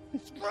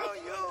 Screw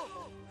you!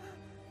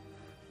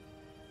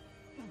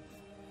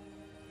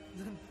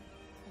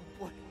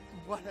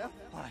 What am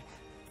I?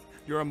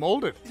 You're a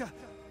molded.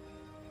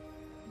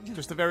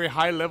 Just a very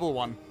high level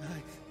one.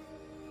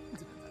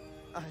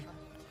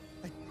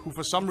 Who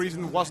for some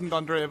reason wasn't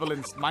under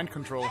Evelyn's mind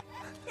control.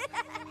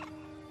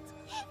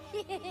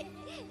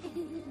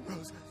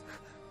 Rose.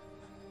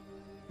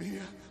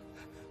 Mia.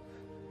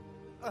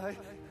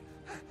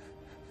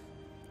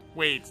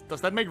 Wait,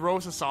 does that make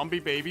Rose a zombie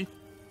baby?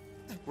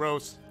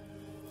 Rose.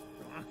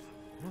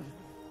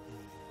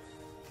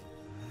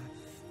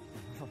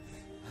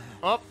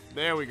 Oh,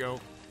 there we go.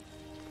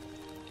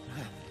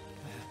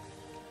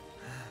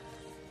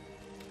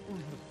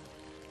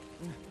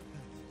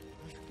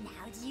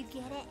 Now do you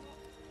get it?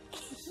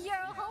 Your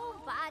whole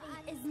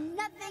body is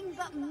nothing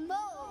but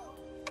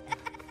mold.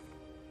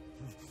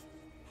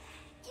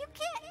 You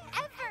can't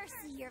ever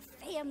see your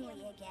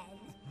family again.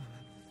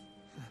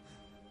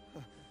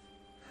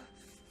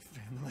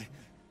 Family.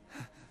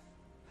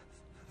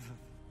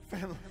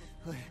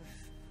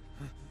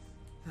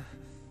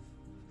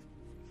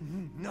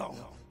 No.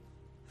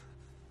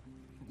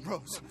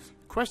 Rose.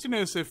 Question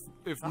is if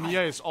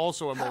Mia is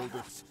also a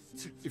molded.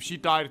 If she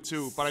died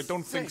too, but I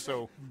don't think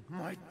so.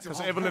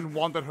 Because Evelyn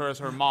wanted her as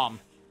her mom.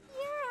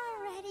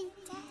 You're already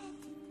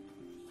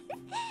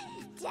dead.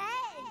 Dead.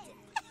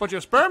 But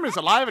your sperm is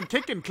alive and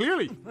kicking,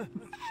 clearly.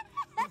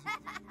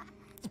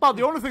 It's about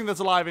the only thing that's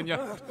alive in you.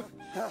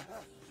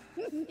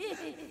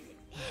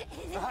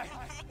 I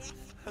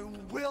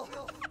will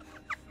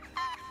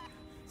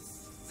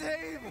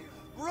save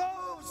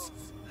Rose!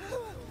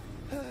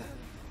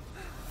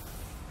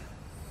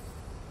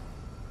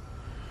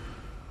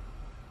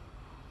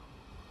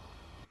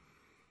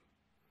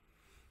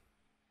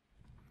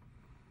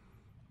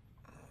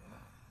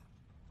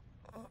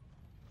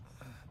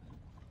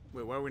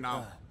 Wait, where are we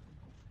now?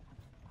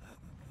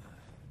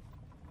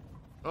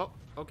 Oh,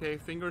 okay,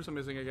 fingers are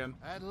missing again.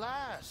 At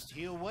last,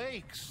 he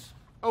awakes.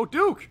 Oh,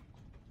 Duke!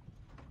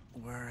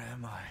 Where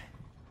am I?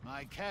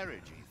 My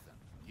carriage, Ethan.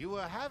 You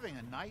were having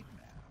a nightmare.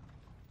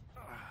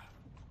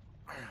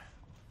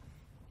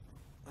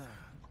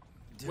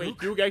 Duke? Wait,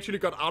 Duke actually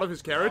got out of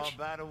his carriage? Our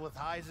battle with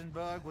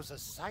Heisenberg was a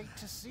sight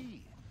to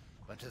see.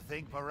 But to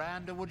think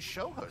Miranda would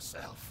show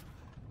herself.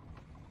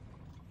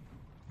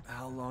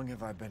 How long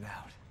have I been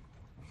out?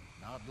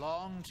 Not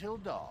long till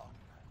dawn.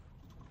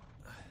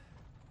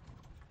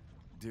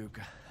 Duke,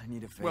 I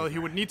need a favor. Well, he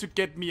would need to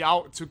get me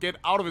out, to get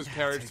out of his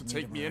carriage to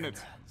take me in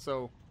it.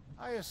 So...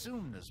 I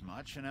assumed as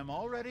much and am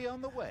already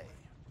on the way.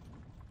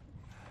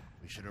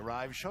 We should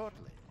arrive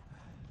shortly.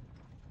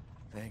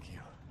 Thank you.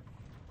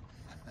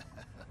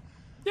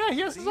 Yeah,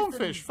 he has his own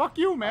fish. Fuck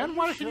you, man.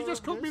 Why can't you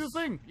just cook me the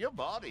thing? Your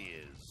body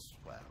is,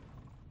 well,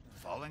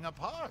 falling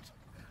apart.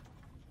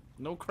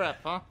 No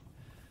crap, huh?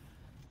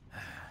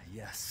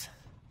 Yes.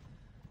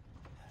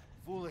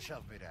 Foolish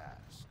of me to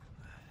ask.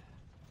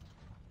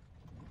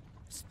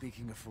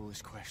 Speaking of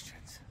foolish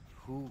questions,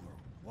 who or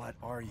what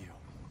are you?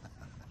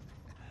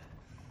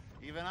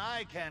 Even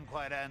I can't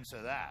quite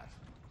answer that.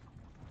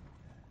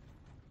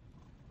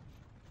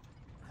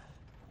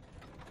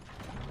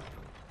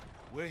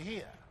 We're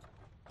here.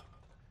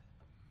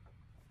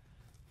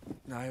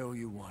 I owe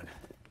you one.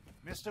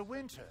 Mr.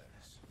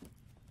 Winters,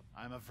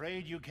 I'm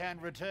afraid you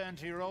can't return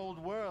to your old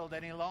world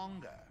any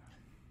longer.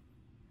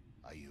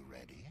 Are you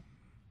ready?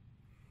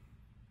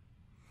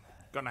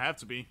 Gonna have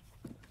to be.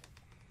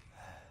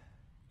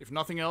 If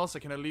nothing else, I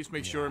can at least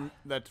make sure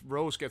that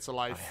Rose gets a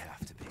life. I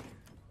have to be.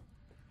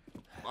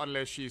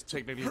 Unless she's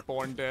technically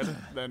born dead,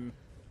 then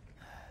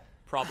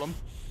problem.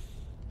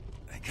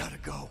 I gotta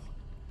go.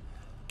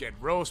 Get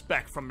Rose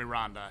back from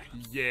Miranda.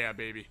 Yeah,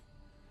 baby.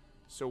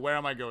 So where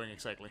am I going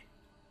exactly?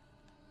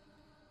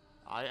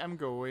 I am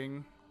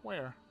going...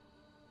 where?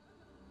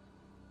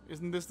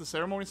 Isn't this the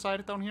ceremony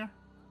site down here?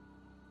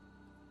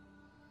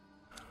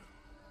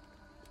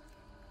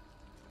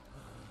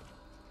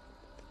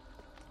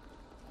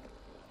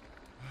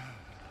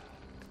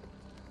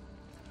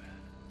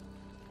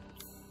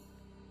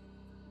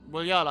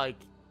 Well, yeah, like...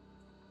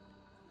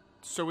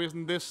 So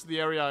isn't this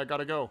the area I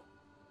gotta go?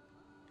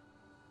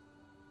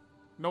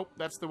 Nope,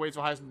 that's the way to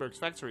Heisenberg's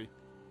factory.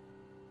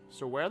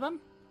 So where then?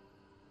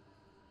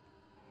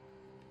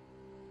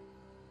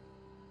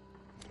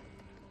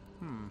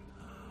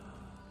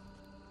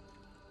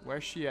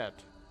 Where's she at?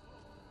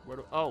 Where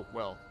do... Oh,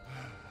 well.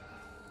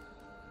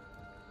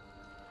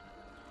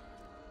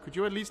 Could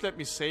you at least let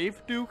me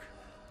save, Duke?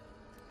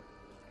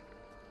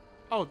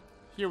 Oh,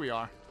 here we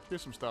are.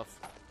 Here's some stuff.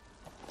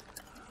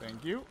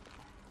 Thank you.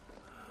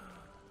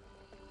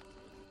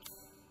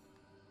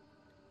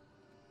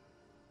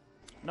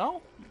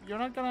 No? You're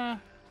not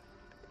gonna...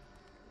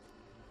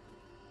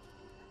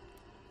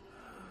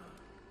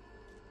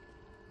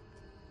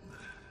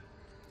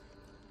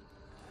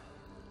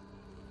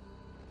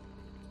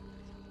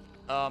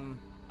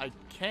 I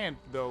can't,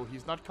 though.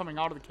 He's not coming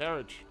out of the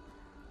carriage.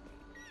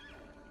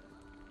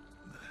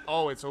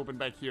 Oh, it's open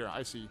back here.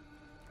 I see.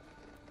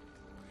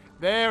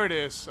 There it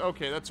is.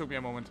 Okay, that took me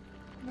a moment.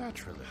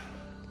 Naturally.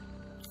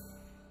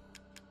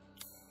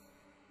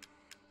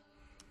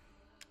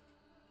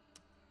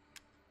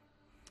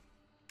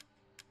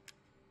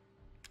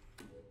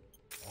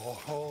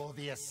 Oh,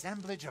 the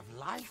assemblage of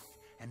life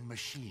and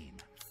machine.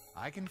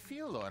 I can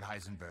feel Lord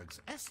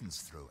Heisenberg's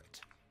essence through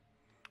it.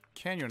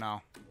 Can you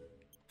now?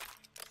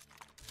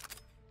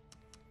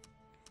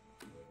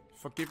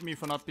 Forgive me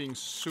for not being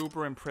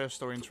super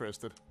impressed or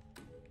interested.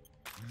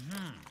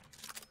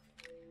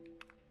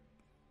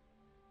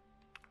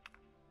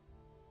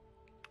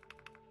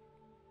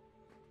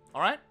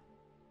 Alright.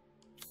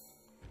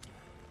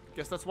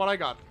 Guess that's what I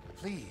got.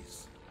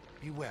 Please,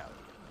 be well.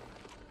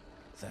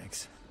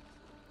 Thanks.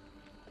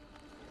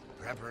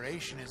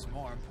 Preparation is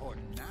more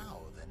important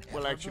now than ever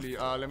Well, actually,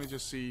 before. let me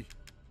just see.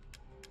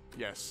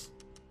 Yes.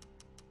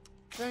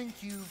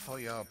 Thank you for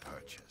your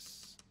purchase.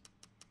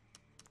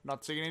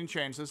 Not taking any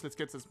chances. Let's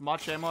get as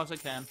much ammo as I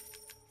can.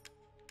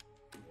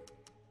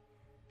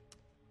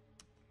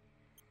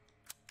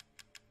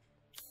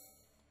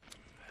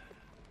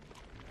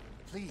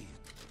 Please.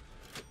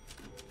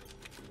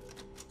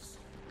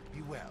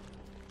 Be well.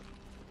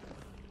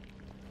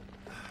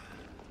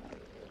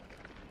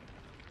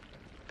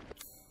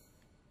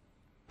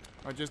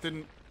 I just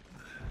didn't...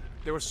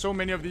 There were so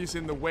many of these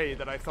in the way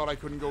that I thought I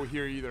couldn't go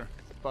here either.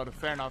 But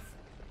fair enough.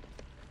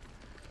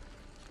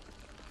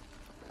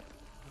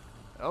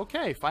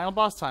 Okay, final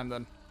boss time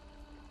then.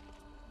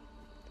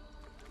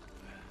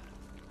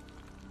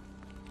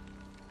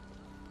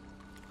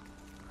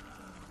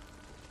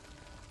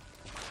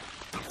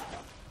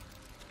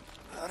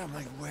 Out of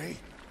my way.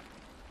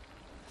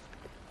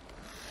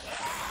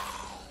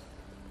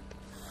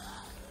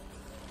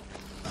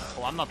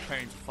 Oh, I'm not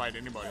planning to fight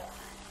anybody.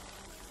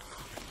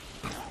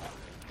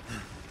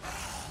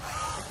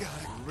 I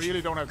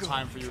really don't have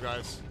time for you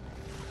guys.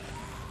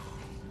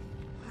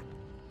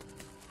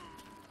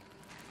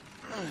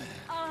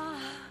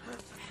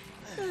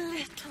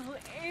 Little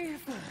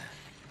Ava,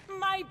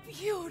 my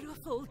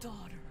beautiful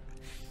daughter,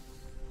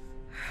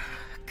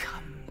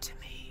 come to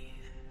me.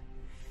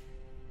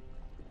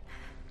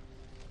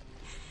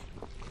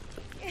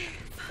 Ava,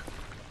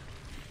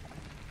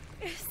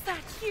 is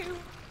that you?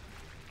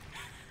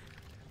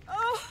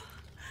 Oh,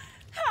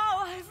 how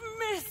I've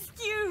missed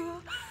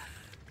you.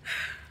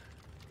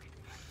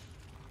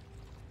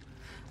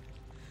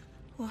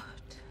 What?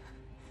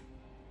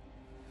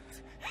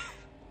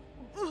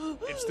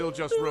 It's still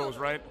just Rose,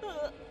 right?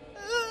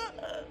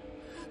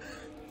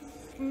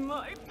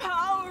 My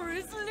power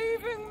is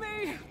leaving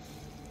me.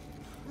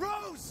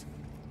 Rose!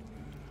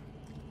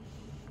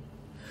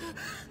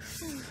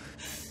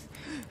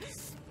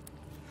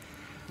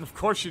 Of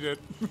course you did.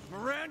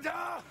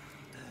 Miranda!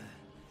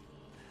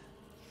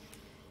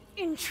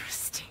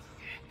 Interesting.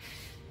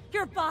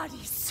 Your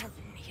body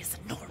certainly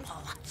isn't normal.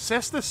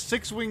 Says the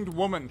six-winged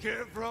woman.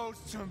 Give Rose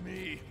to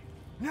me.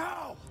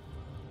 Now!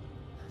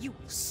 You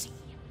will see.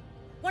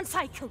 Once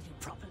I kill you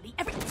properly,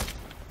 everything...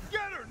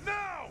 Get her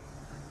now!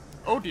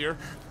 Oh dear.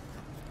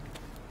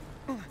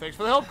 Thanks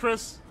for the help,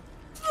 Chris.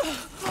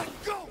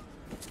 Let go!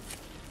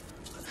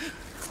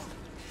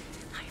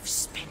 I've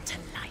spent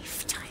a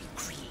lifetime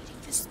creating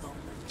this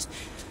moment.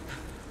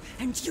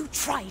 And you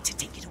try to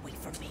take it away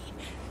from me.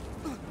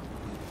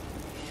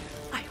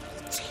 I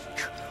will take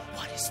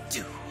what is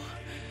due.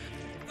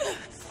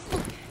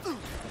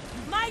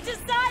 My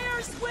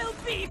desires will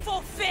be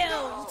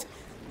fulfilled!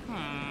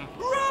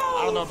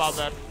 I don't know about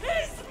that.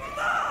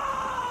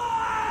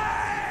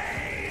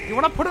 You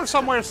wanna put her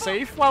somewhere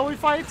safe while we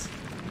fight?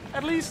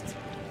 At least?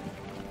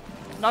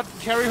 Not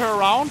carry her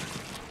around?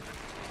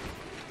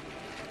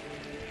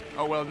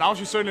 Oh well, now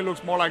she certainly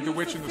looks more like the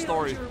witch in the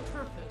story. Your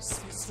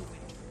purpose, Mr.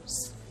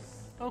 Winters.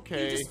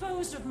 Okay. You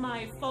disposed of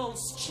my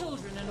false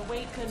children and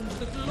awakened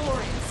the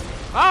glorious.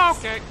 Ah,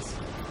 okay.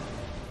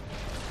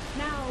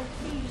 Now,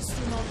 please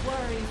do not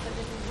worry for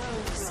little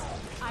Rose.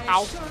 I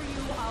Ow. assure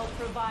you I'll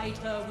provide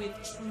her with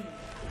true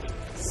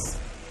happiness.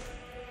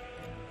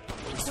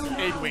 So now,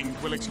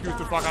 Eightwing will excuse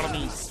the fuck out of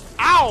me.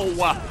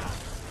 Ow!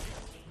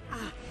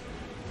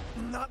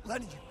 I'm not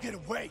letting you get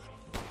away.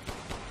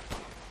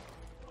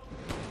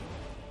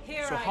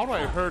 Here So how do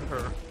I come. hurt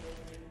her?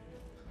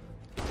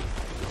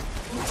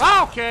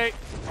 Ah, okay.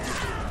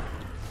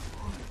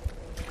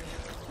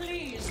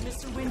 Please,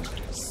 Mr.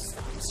 Winters.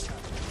 Stop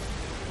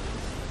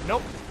struggling.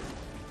 Nope.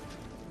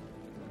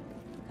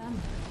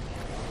 Come.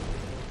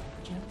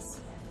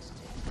 Just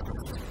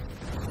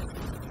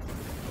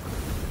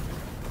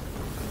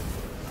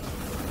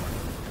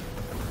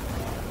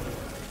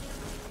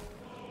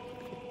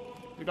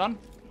You done?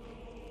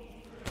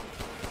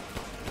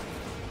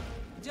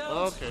 don't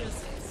Okay.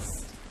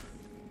 resist.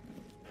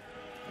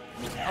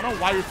 I don't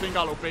know why you think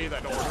I'll obey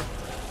that order.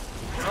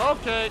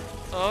 Okay,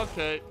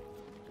 okay.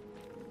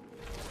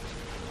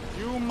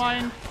 You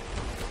mind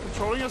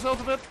controlling yourself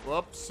a bit?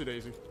 Whoopsie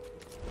daisy.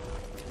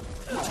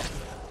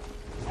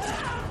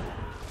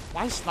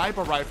 Why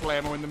sniper rifle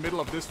ammo in the middle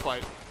of this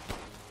fight?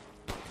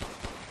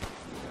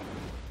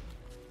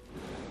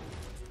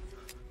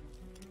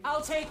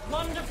 I'll take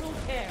wonderful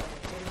care of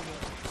little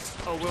Rose.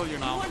 Oh, will you You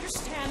now?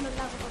 understand the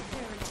love of a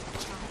parent to a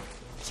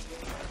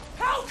child.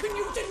 How can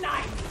you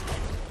deny me?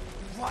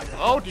 Why the Oh,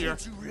 hell dear.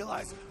 Can't you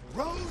realize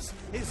Rose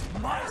is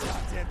my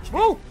goddamn kid,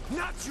 Woo!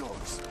 not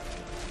yours?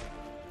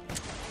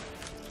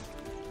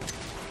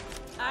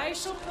 I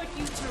shall put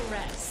you to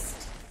rest.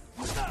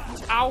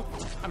 Ow!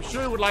 I'm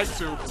sure you would like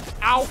to.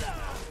 Ow!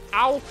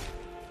 Ow!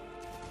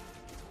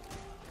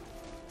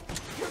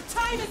 Your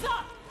time is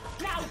up!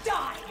 Now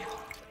die!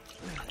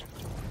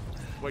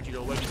 Where'd you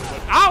go? Where'd you go?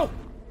 Ow!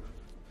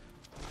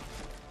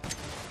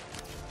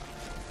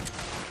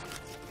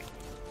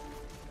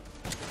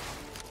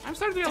 I'm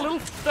starting to get a little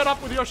fed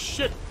up with your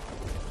shit.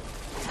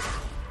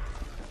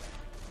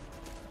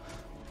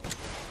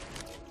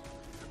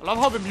 I love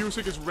how the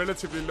music is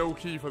relatively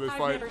low-key for this I've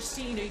fight. never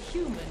seen a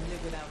human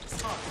live without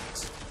his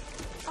heart.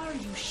 Are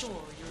you sure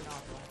you're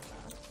not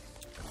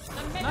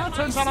like that? No, it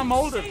turns out I'm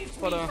molded, saved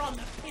but, me from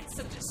the pits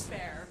of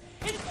despair.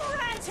 It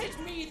granted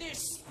me this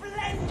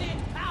splendid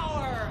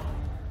power.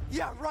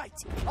 Yeah, right.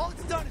 All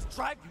it's done is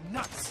drive you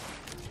nuts.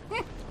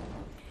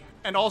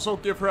 And also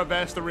give her a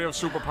vast array of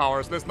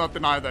superpowers. Let's not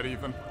deny that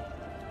even.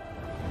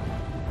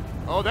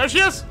 Oh, there she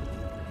is!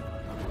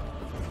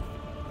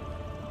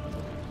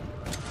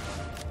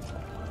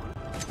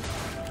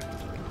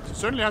 She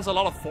certainly has a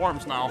lot of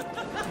forms now.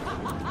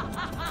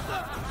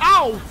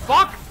 Ow!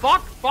 Fuck!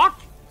 Fuck!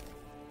 Fuck!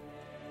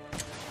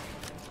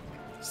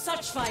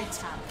 Such vitality.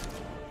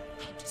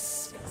 How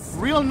disgusting.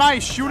 Real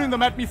nice shooting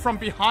them at me from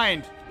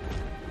behind.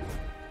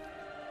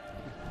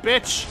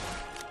 Bitch!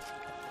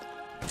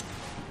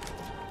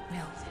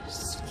 Will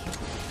this kill me?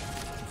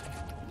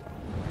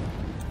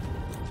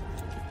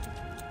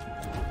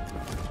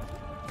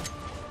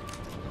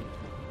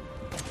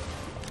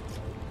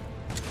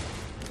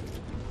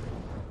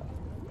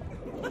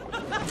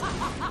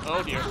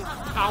 Oh dear.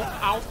 Ow,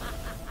 ow.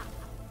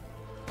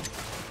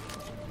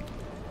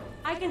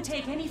 I can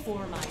take any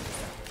form I desire.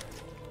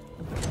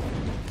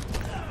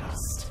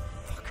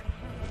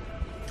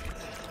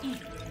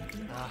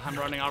 I'm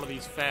running out of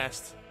these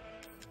fast.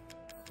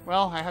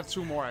 Well, I have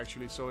 2 more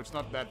actually, so it's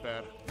not that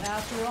bad.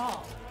 After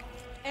all,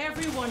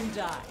 everyone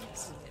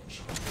dies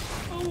eventually.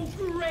 Oh,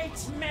 great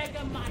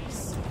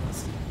Megamycete,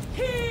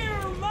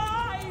 hear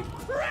my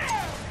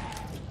prayer!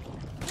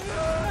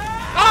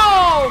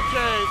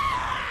 Okay!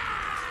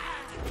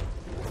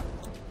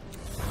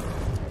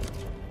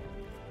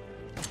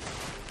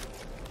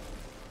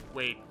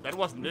 Wait, that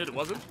wasn't it,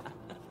 was it?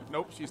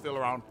 Nope, she's still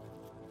around.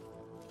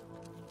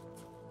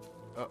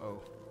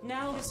 Uh-oh.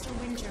 Now, Mr.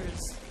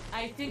 Winters,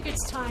 I think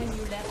it's time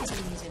you left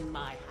things in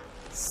my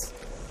hands.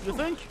 You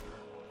think?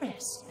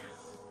 Rest now.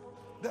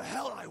 The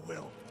hell I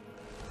will.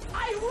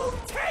 I will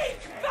take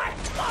back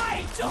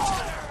my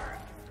daughter!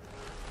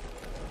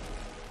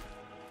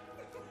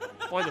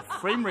 Boy, the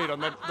frame rate on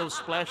those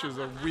splashes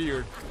are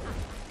weird.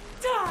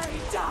 Die,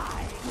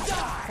 die,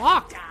 die!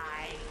 Fuck!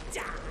 Die,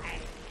 die!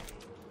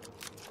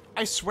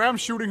 I swear I'm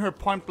shooting her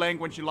point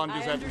blank when she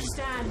lunges I at me.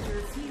 understand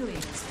your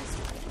feelings, Mr.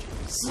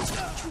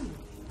 Winters.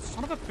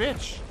 Son of a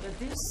bitch. But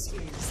this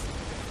is...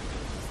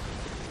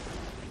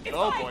 If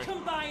Oh, I boy.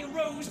 combine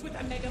Rose with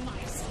a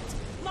Megamycete,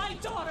 my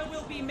daughter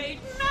will be made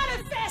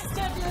manifest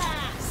at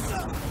last!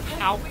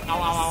 Ow, ow, ow, ow,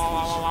 ow,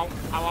 ow, ow,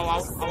 ow, ow,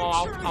 ow,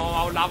 ow, ow,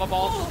 ow, ow, lava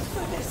balls. All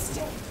for this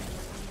day.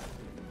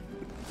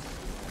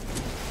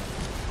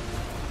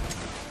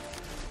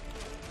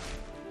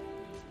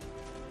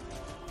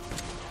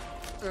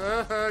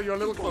 You're a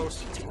little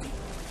close.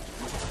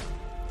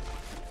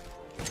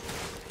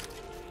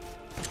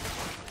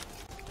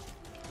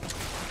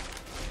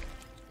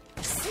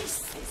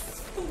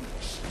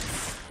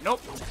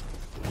 Nope.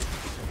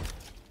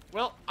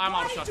 Well, I'm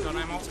out of shotgun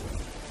ammo.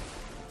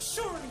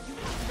 Surely you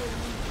have no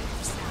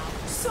memories now.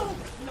 So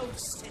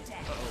close to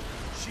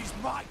death. She's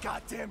my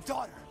goddamn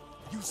daughter.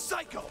 You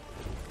psycho.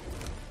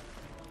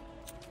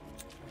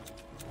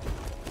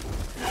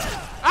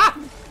 Ah!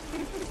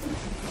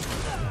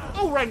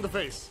 Oh, right in the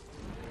face.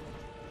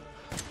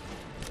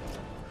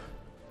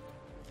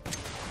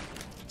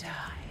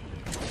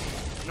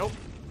 Nope.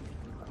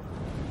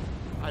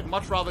 I'd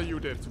much rather you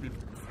did, to be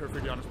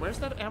perfectly honest. Where's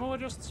that ammo I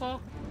just saw?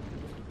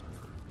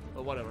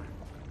 Oh, whatever.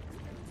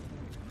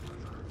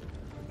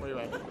 Where you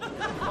at?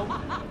 Oh.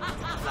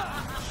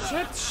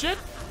 Shit, shit!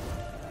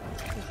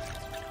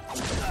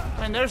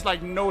 Man, there's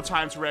like no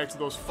time to react to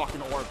those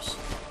fucking orbs.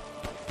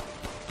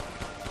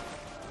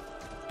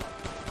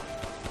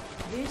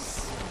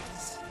 This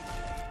is...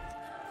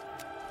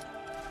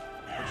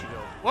 Where'd she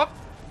go? Whoop!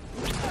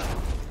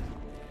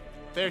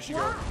 There she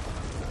goes.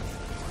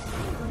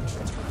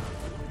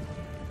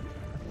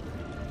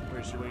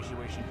 Where is she? Where is she?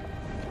 Where is she?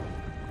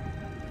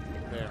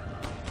 There.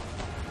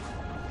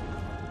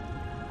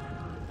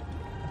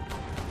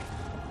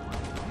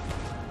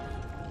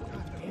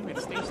 God damn it,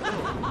 stay still.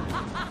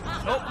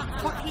 Nope.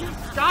 Fuck you.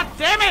 God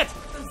damn it!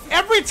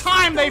 Every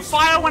time they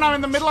fire when I'm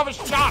in the middle of a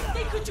shot!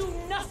 They could do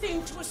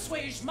nothing to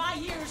assuage my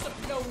years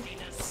of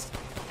loneliness.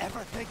 Ever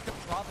think the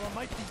problem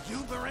might be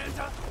you,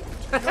 Miranda?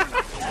 You're not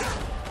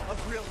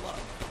of real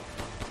love.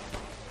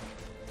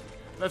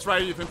 That's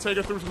right, Ethan. Take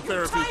her through some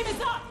therapy. Time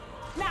is up!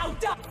 Now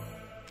done!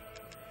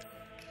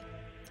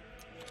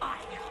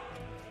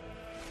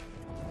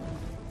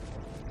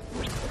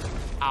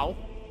 Ow.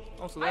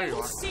 Oh, so there you I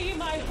will are. see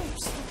my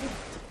hopes through.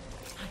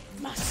 I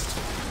must.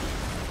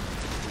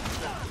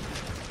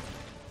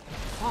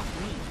 Fuck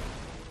me.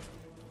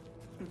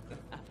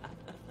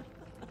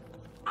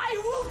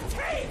 I will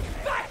take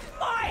back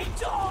my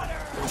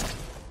daughter!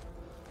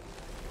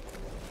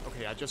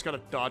 Okay, I just gotta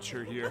dodge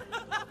her here.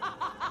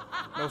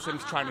 No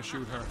sense trying to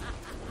shoot her.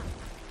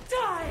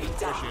 Die,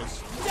 There she die,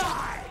 is.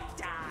 die,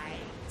 die,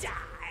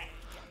 die.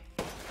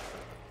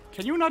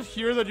 Can you not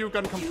hear that you've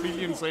gone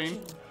completely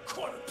insane?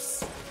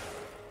 Corpse.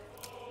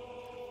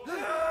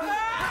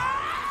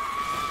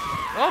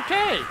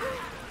 Okay.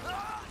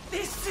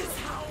 This is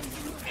how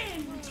you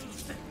end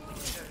Ethan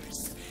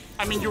Winters.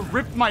 I mean, you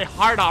ripped my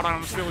heart out and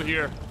I'm still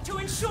here. To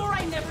ensure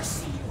I never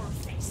see your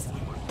face again.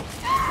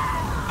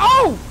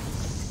 Oh!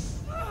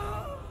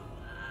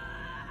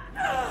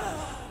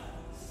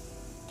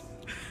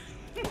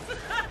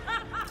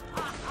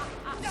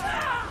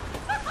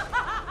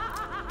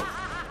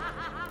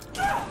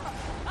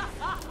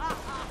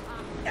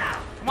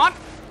 Come on!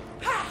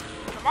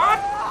 Come on!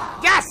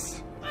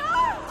 Yes!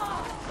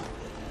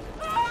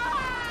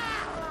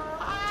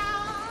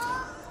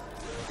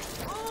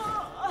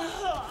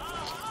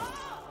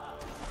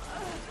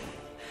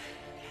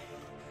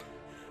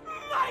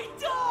 My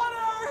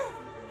daughter!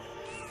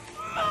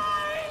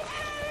 My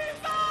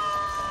Eva!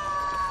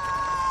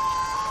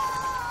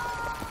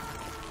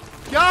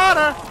 Got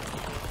her!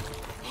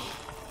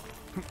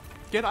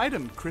 Get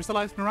item,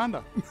 crystallized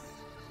Miranda.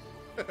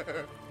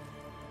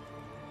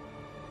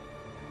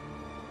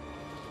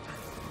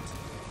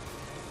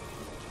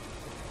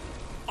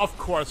 Of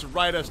course,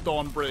 right as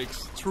dawn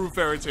breaks, true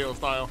fairy tale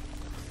style.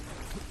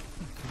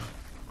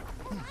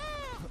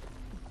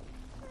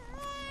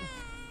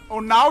 Oh,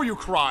 now you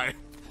cry.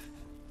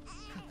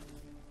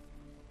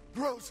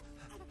 Rose.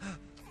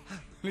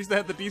 At least they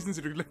had the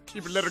decency to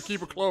let her keep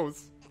her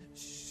clothes.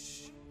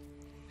 Shh.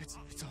 It's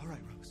all right,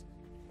 Rose.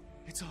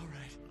 It's all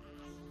right.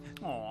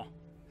 Aw.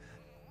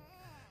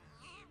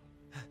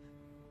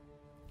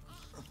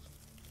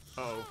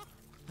 Oh.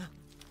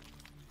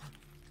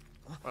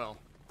 Well,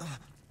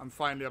 I'm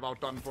finally about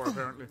done for,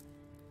 apparently.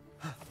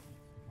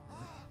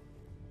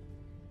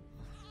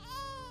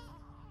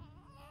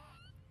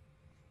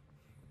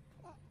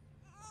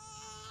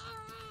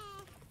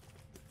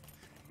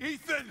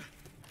 Ethan!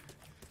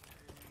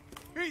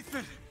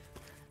 Ethan!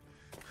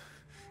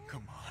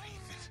 Come on,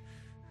 Ethan.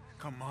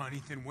 Come on,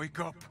 Ethan, wake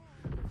up.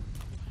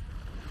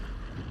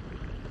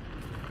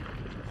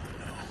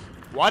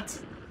 What?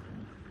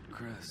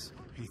 Chris.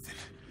 Ethan.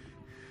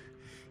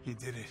 You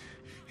did it.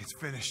 It's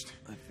finished.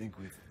 I think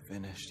we've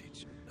finished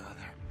each other.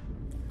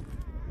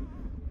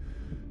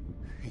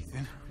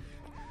 Ethan.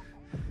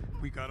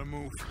 We gotta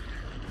move.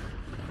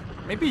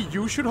 Maybe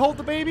you should hold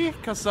the baby?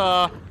 Because,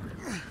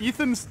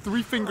 Ethan's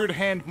three-fingered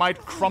hand might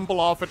crumble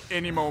off at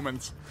any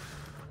moment.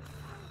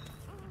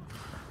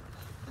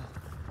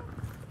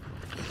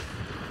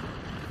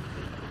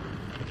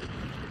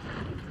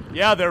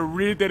 Yeah, they're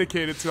really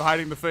dedicated to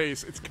hiding the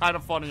face. It's kind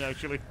of funny,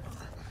 actually.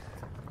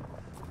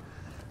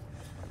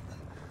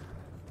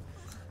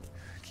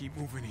 Keep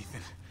moving,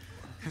 Ethan.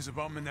 There's a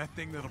bomb in that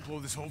thing that'll blow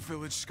this whole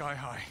village sky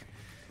high.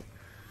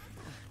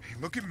 Hey,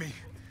 look at me.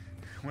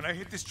 When I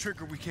hit this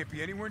trigger, we can't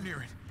be anywhere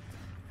near it.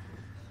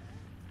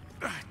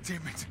 Ah,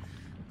 damn it.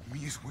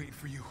 Mia's waiting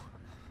for you.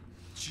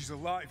 She's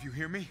alive, you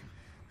hear me?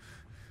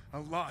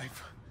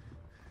 Alive.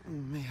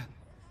 Mia.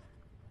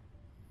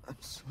 I'm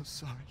so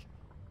sorry.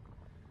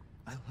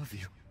 I love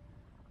you.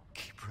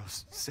 Keep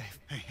Rose safe.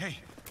 Hey.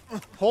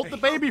 Hold the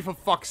baby, for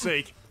fuck's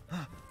sake.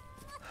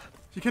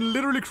 He can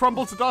literally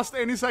crumble to dust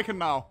any second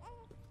now.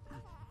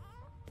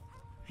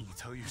 And you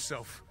tell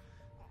yourself.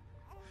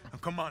 Now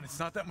come on, it's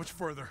not that much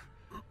further.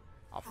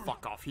 Oh,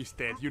 fuck off. He's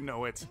dead. You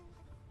know it.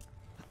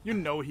 You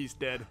know he's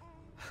dead.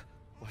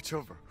 Watch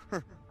over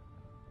her.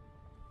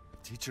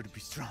 Teach her to be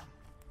strong.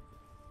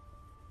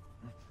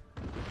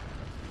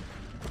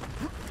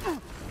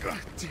 God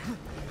damn it.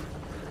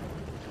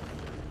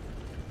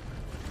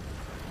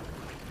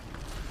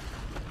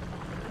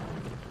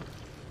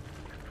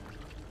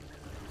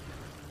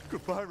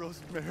 Goodbye,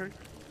 Rosemary.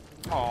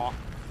 Aw.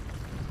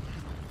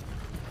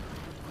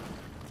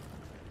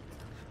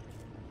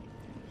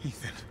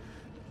 Ethan.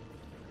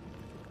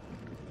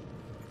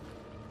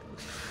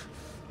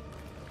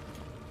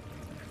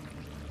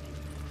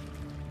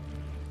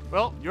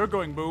 Well, you're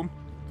going boom.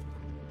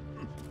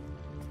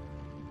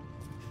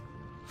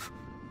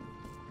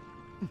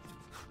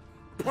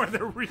 Boy,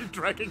 they're really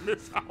dragging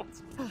this out.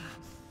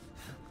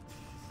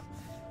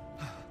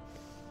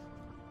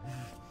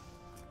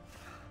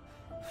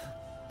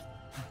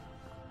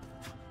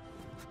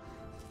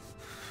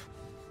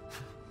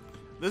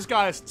 This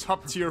guy is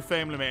top tier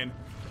family man.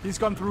 He's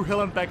gone through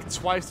hell and back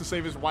twice to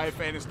save his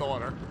wife and his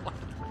daughter.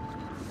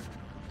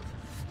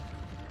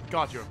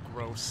 God, you're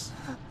gross.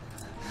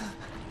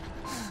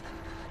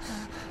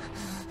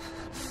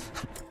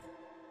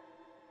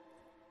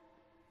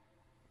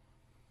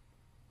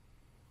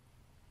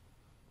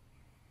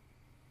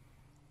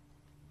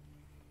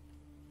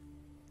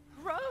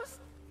 Rose?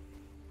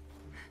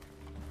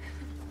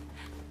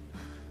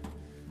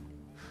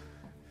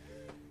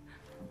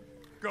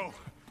 Go.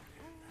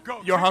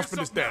 Your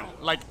husband is dead.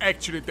 Like,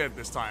 actually dead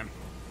this time.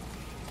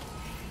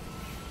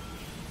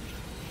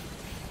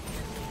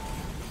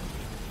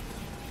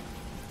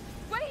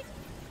 Wait!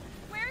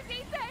 Where's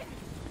Ethan?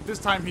 This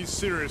time he's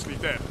seriously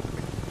dead.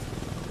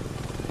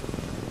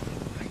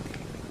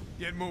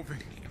 Get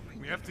moving.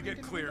 We have to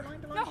get clear.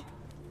 No!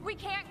 We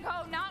can't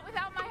go, not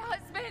without my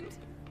husband!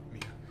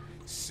 Mia,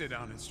 sit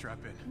down and strap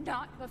in.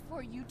 Not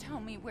before you tell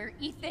me where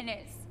Ethan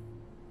is.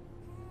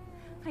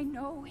 I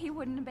know he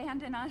wouldn't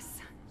abandon us.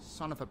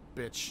 Son of a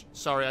bitch.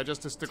 Sorry, I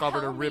just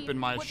discovered a rip in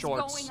my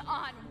shorts. Going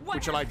on?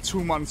 Which are like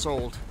 2 months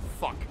old.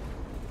 Fuck.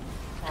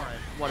 Alright,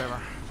 whatever.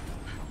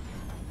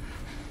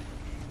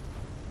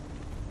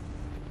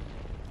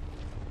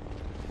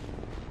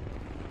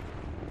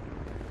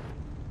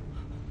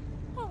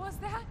 What was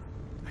that?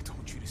 I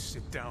told you to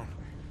sit down.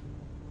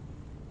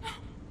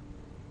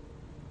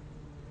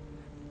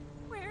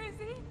 Where is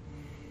he?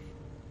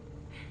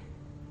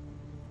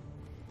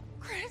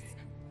 Chris?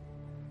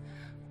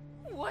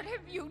 What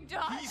have you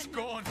done? He's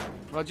gone.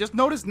 Well, just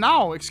notice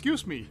now.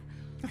 Excuse me.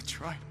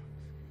 That's right.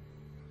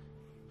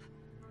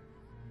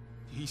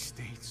 He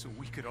stayed so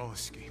we could all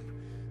escape.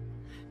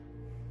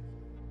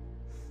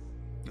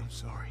 I'm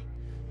sorry.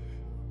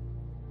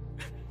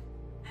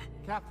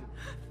 Captain,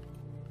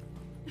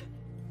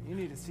 you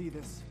need to see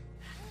this.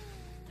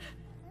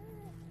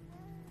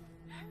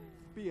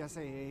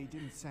 BSAA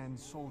didn't send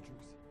soldiers.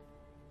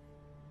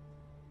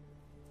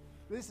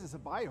 This is a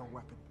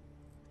bioweapon.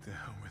 The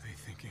hell were they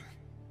thinking?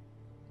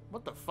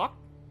 What the fuck?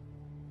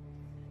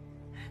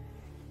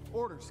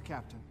 Orders,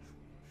 Captain.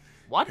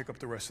 What? Pick up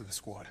the rest of the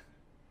squad.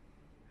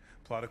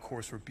 Plot a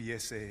course for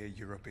BSAA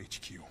Europe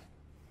HQ.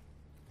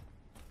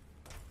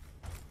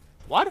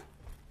 What?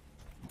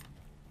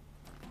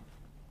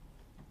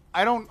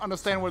 I don't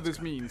understand what this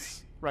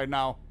means right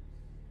now.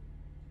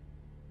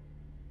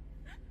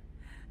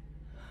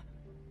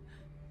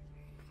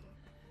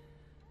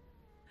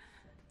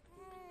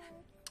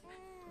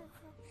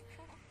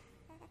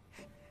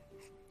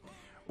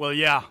 Well,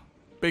 yeah.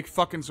 Big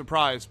fucking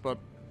surprise, but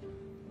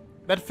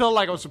that felt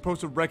like I was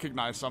supposed to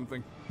recognize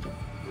something.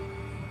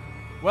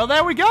 Well,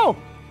 there we go!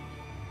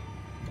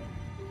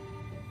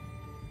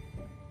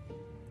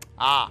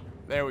 Ah,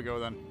 there we go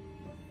then.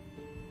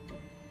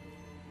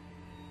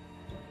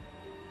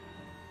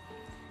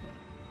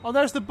 Oh,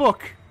 there's the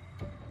book.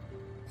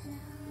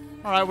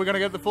 Alright, we're gonna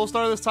get the full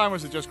story this time, or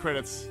is it just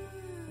credits?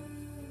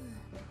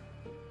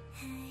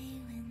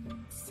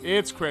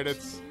 It's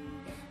credits.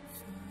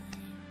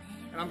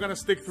 And I'm gonna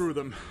stick through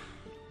them.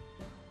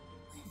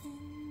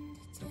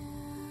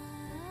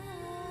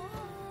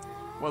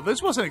 Well,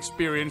 this was an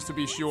experience, to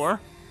be sure.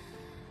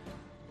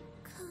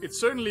 It's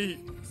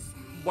certainly,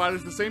 while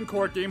it's the same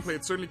core gameplay,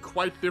 it's certainly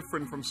quite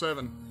different from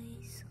 7.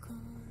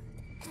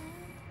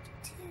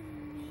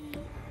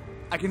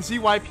 I can see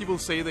why people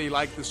say they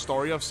like the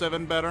story of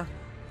 7 better.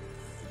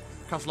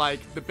 Because,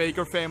 like, the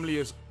Baker family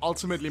is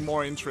ultimately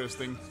more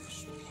interesting.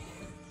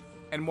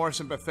 And more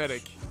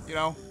sympathetic, you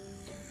know?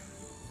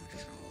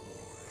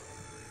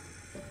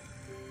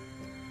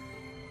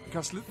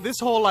 Because this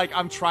whole, like,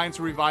 I'm trying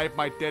to revive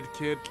my dead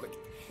kid, like,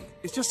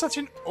 it's just such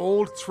an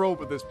old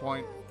trope at this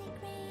point.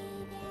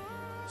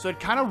 So it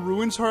kind of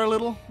ruins her a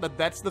little, that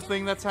that's the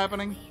thing that's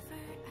happening.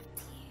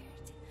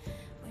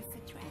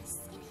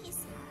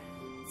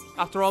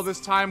 After all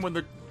this time, when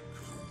the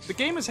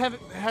game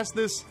has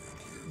this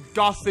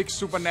gothic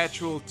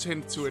supernatural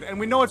tint to it. And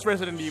we know it's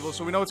Resident Evil,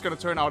 so we know it's gonna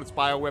turn out it's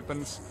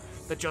bioweapons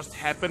that just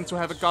happen to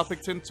have a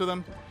gothic tint to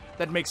them.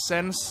 That makes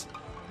sense.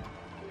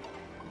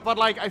 But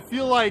like, I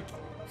feel like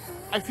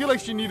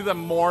she needed a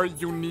more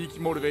unique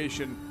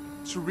motivation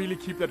to really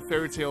keep that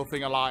fairy tale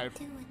thing alive.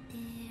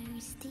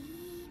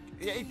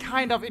 It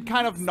kind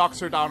of knocks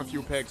her down a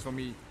few pegs for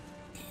me.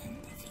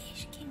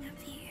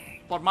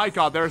 But my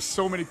god, there are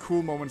so many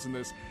cool moments in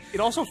this. It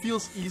also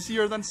feels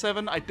easier than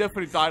 7. I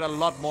definitely died a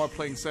lot more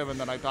playing 7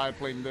 than I died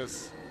playing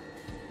this.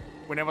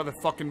 Whenever the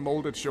fucking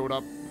molded showed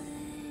up.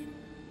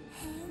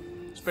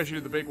 Especially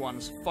the big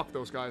ones. Fuck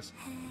those guys.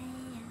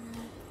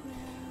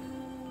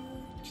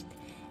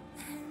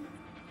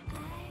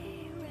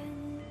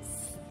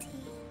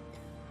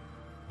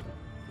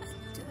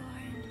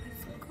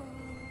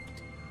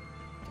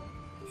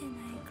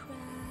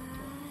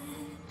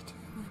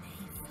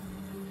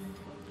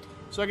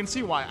 So I can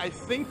see why. I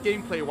think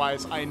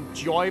gameplay-wise, I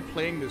enjoy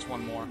playing this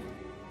one more.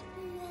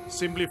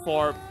 Simply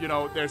for, you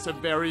know, there's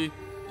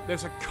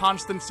a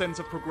constant sense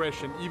of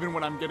progression, even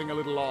when I'm getting a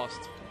little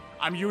lost.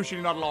 I'm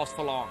usually not lost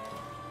for long.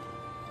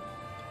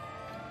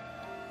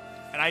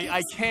 And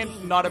I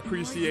can't not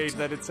appreciate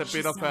that it's a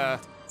bit of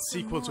a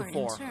sequel to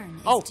 4.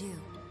 Oh!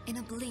 In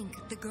a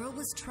blink, the girl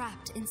was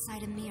trapped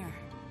inside a mirror.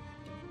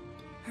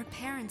 Her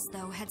parents,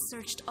 though, had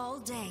searched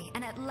all day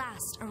and at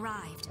last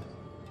arrived.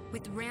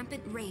 With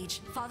rampant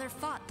rage, Father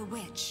fought the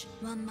witch,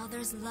 while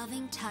Mother's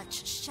loving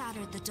touch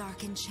shattered the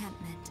dark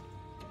enchantment.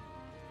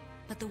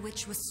 But the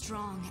witch was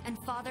strong, and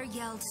Father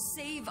yelled,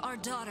 "Save our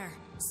daughter!"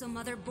 So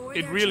Mother bore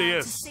their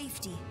child to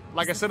safety.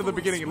 Like I said at the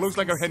beginning, it looks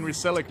like a Henry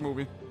Selick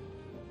movie.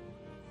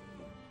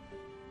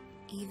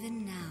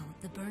 Even now,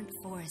 the burnt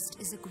forest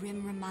is a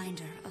grim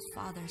reminder of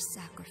Father's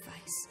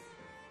sacrifice.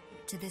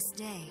 To this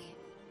day,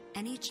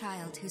 any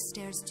child who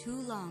stares too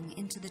long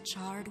into the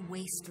charred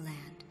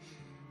wasteland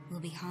will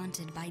be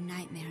haunted by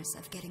nightmares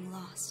of getting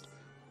lost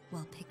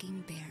while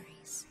picking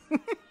berries.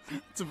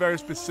 It's a very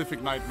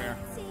specific nightmare.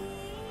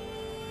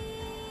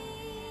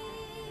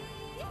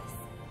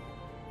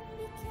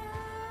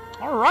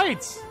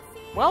 Alright!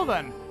 Well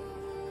then.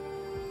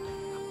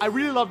 I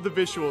really love the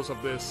visuals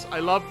of this. I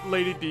love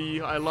Lady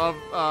D. I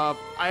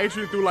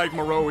actually do like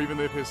Moreau, even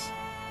if his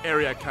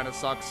area kind of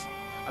sucks.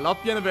 I love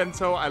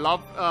Benevento. I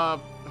love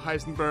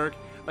Heisenberg.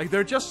 Like,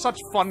 they're just such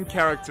fun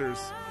characters.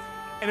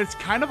 And it's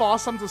kind of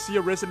awesome to see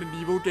a Resident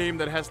Evil game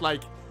that has,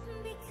 like,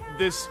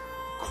 this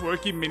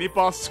quirky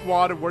mini-boss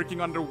squad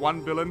working under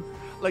one villain.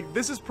 Like,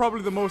 this is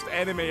probably the most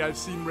anime I've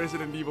seen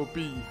Resident Evil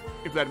be,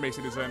 if that makes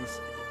any sense.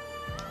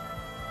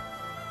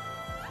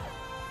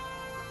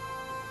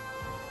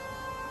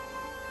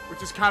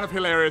 Which is kind of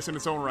hilarious in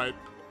its own right.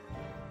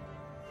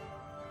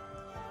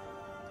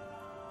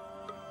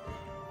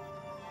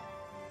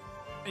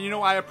 And you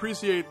know, I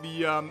appreciate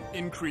the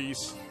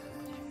increase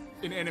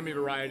in enemy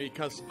variety,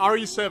 because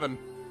RE7,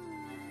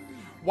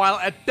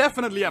 while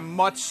definitely a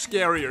much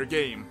scarier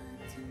game,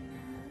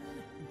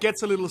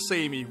 gets a little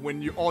samey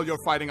when all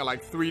you're fighting are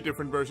like 3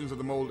 different versions of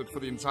the molded for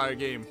the entire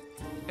game,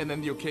 and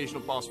then the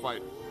occasional boss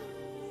fight.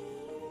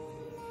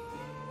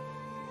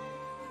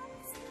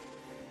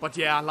 But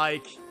yeah,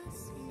 like,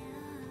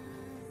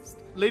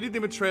 Lady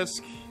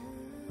Dimitrescu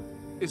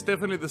is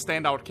definitely the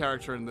standout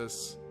character in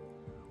this,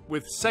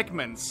 with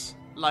segments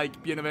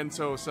like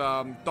Benevento's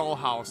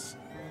dollhouse,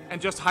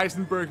 and just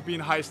Heisenberg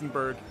being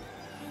Heisenberg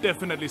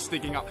definitely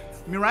sticking out.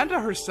 Miranda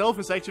herself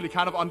is actually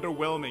kind of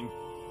underwhelming.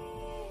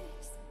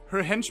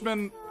 Her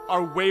henchmen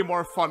are way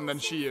more fun than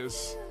she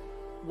is.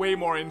 Way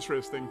more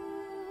interesting.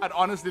 I'd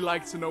honestly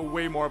like to know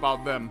way more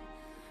about them.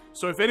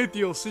 So if any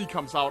DLC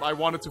comes out, I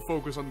wanted to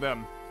focus on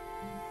them.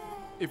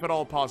 If at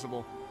all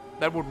possible.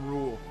 That would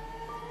rule.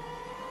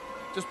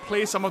 Just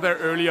play some of their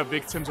earlier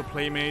victims or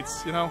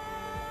playmates, you know?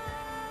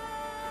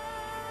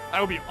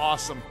 That would be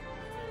awesome.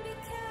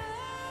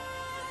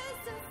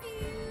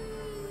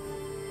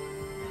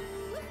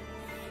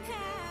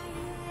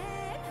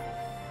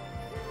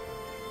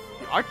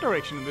 The art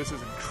direction in this is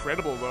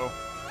incredible, though.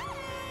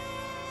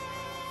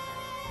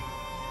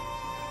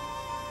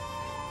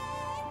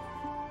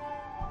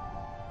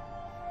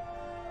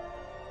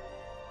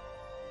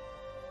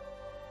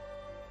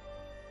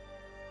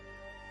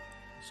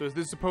 So is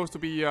this supposed to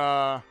be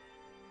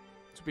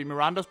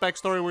Miranda's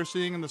backstory we're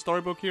seeing in the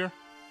storybook here?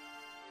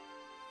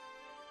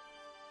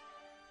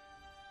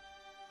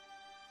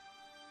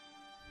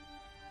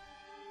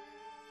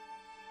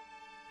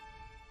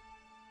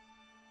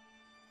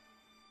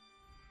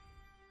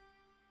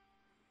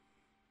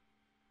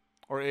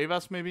 Or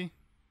Ava's, maybe?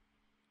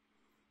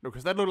 No,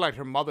 because that looked like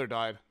her mother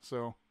died,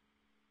 so...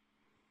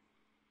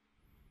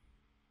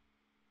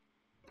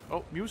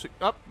 Oh, music.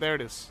 Oh, there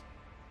it is.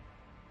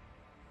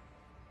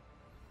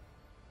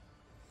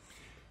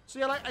 So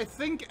yeah, like, I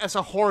think as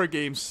a horror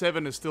game,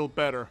 7 is still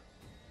better.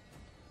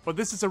 But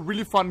this is a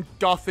really fun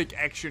gothic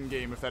action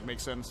game, if that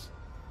makes sense.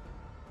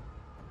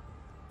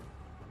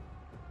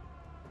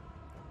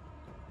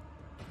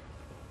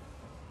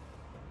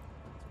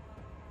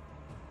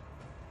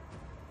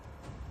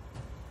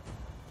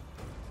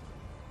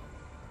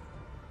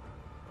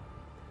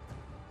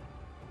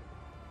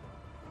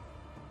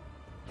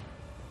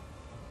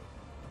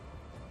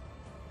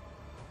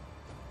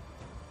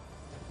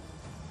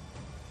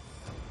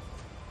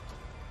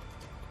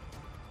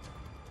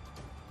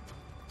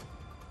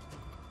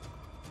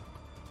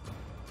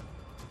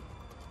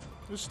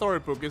 This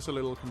storybook is a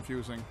little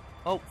confusing.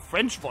 Oh,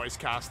 French voice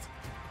cast.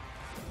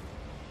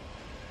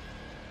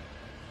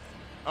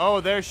 Oh,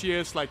 there she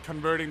is, like,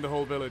 converting the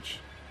whole village.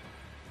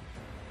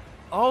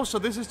 Oh, so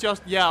this is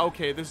just... Yeah,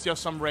 okay, this is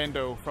just some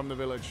rando from the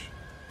village.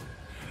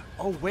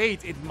 Oh,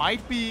 wait, it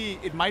might be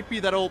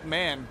that old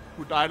man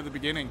who died at the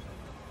beginning.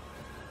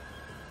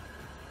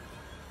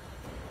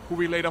 Who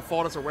we later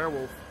fought as a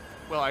werewolf.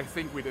 Well, I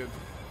think we did.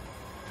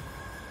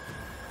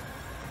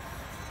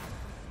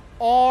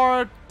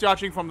 Or,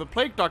 judging from the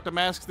Plague Doctor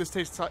mask, this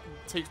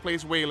takes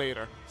place way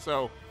later.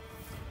 So,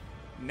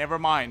 never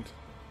mind.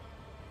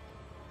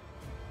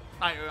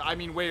 I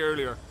mean way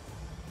earlier.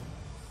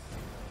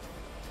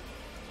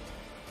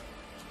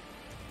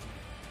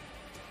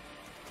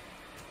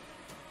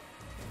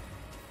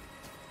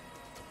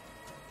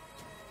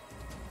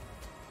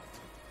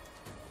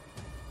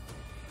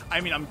 I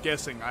mean, I'm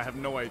guessing. I have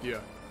no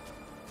idea.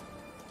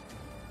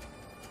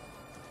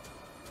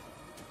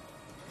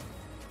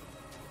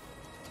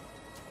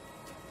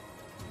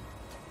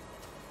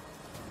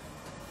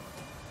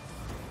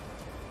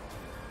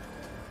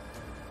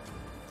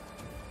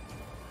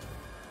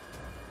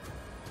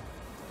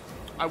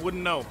 I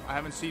wouldn't know. I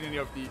haven't seen any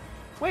of the...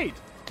 Wait!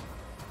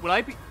 Will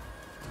I be...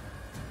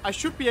 I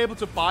should be able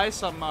to buy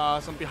some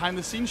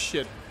behind-the-scenes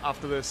shit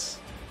after this.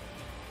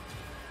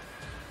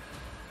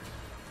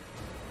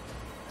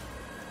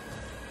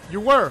 You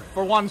were!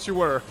 For once you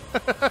were.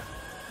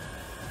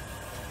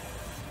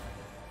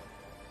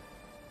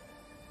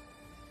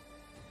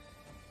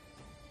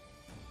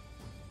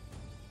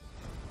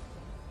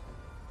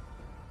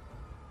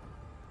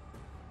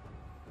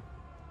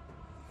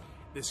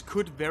 This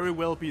could very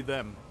well be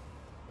them.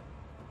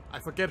 I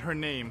forget her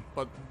name,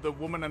 but the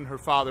woman and her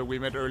father we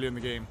met early in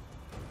the game.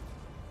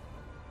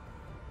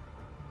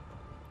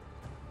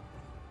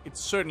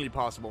 It's certainly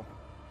possible.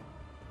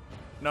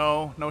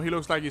 No, he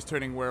looks like he's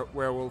turning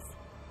werewolf.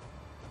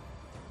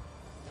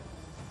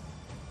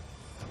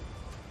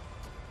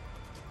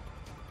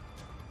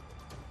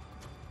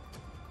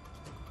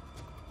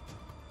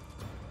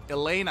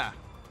 Elena.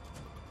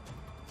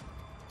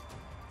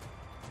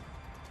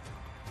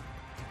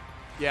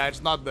 Yeah,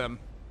 it's not them.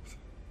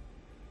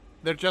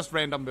 They're just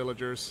random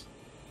villagers.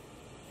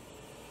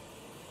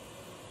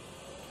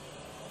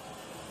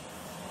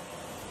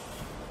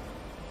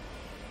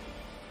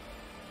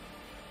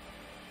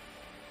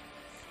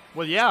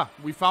 Well, yeah,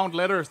 we found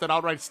letters that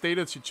outright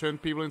stated she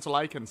turned people into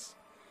lichens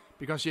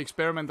because she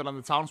experimented on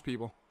the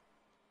townspeople.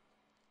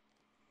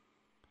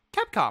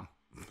 Capcom.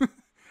 I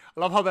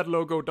love how that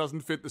logo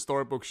doesn't fit the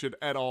storybook shit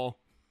at all.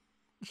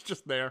 It's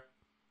just there.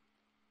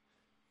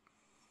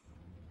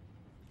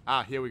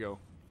 Ah, here we go.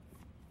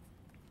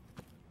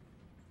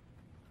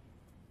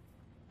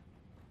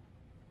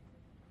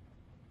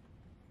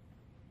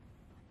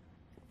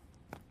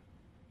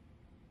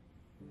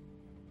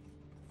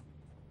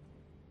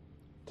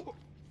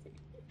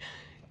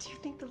 Do you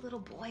think the little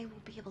boy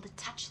will be able to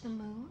touch the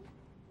moon?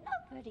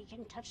 Nobody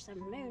can touch the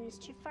moon. It's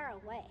too far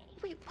away.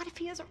 Wait, what if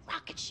he has a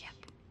rocket ship?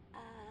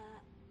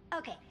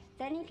 Okay,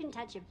 then you can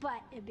touch it,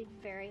 but it'd be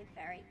very,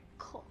 very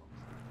cold.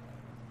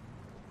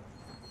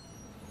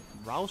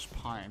 Rouse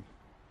Pine.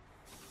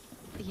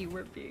 You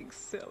were being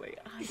silly.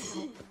 I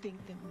don't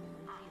think the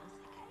moon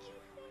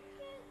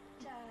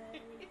feels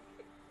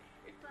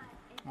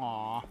like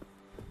Aww.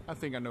 I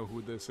think I know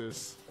who this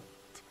is.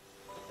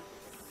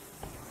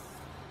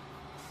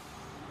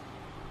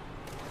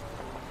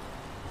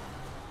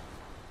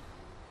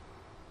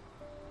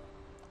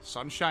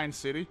 Sunshine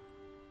City?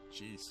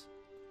 Jeez.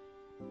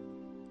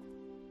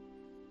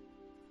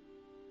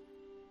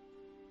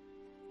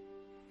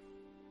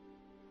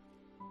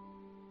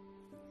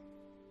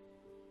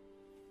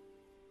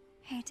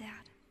 Hey,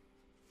 Dad.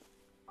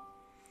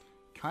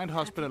 Kind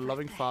husband and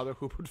loving father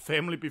who put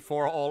family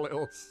before all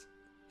else.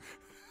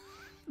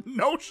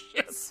 No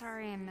shit.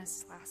 Sorry I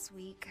missed last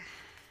week.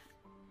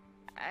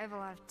 I have a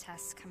lot of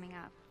tests coming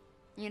up.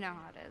 You know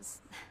how it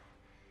is.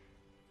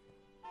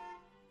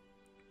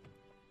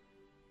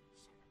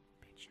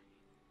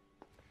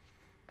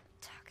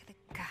 Talk of the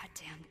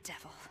goddamn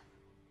devil.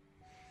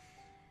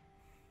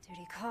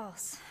 Duty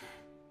calls.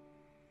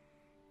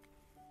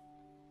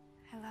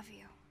 I love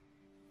you.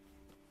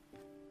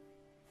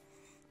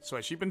 So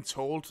has she been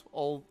told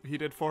all he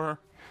did for her?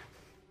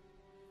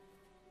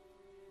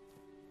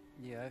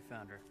 Yeah, I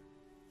found her.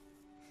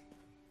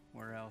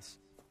 Where else?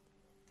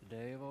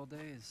 Today of all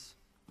days.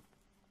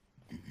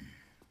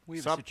 We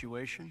have a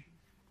situation.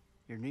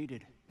 You're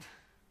needed,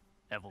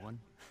 Evelyn.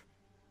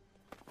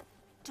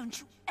 Don't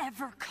you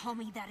ever call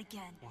me that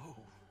again. Whoa,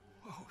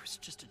 it's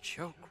just a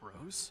joke,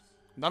 Rose.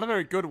 Not a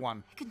very good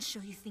one. I can show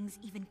you things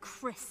even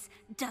Chris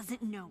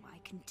doesn't know I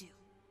can do.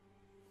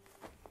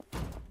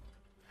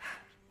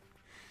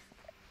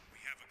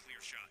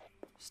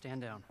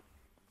 Stand down.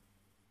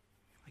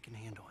 I can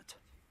handle it.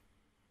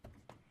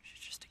 She's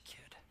just a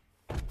kid.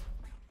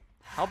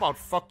 How about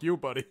fuck you,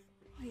 buddy?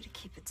 Way to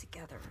keep it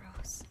together,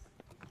 Rose.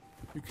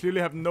 You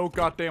clearly have no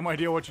goddamn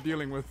idea what you're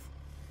dealing with.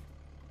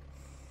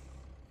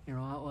 You're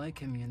a lot like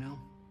him, you know.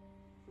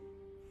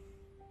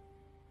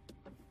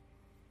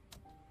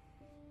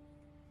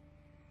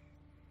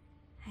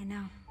 I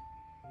know.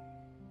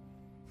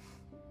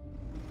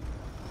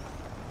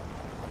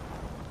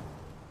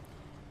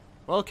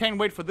 Well, can't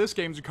wait for this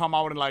game to come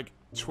out in like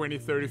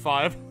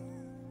 2035.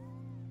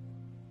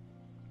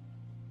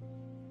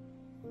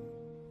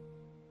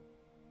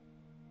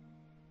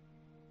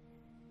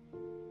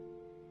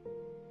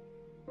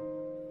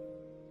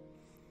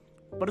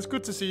 But it's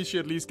good to see she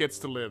at least gets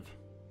to live.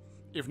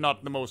 If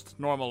not the most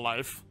normal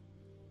life.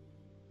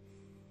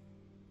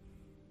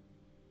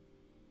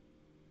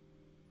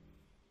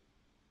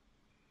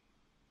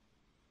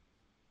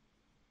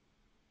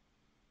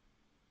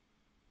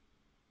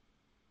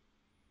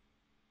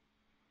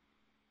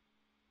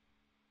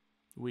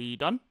 We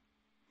done?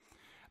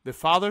 The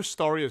father's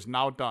story is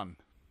now done.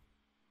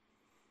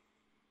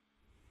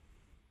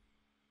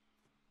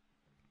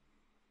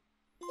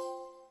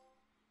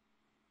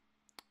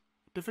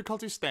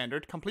 Difficulty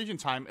standard. Completion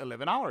time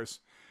 11 hours.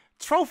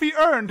 Trophy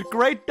earned.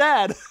 Great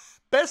dad.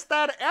 Best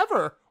dad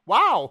ever.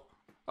 Wow.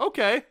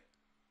 Okay.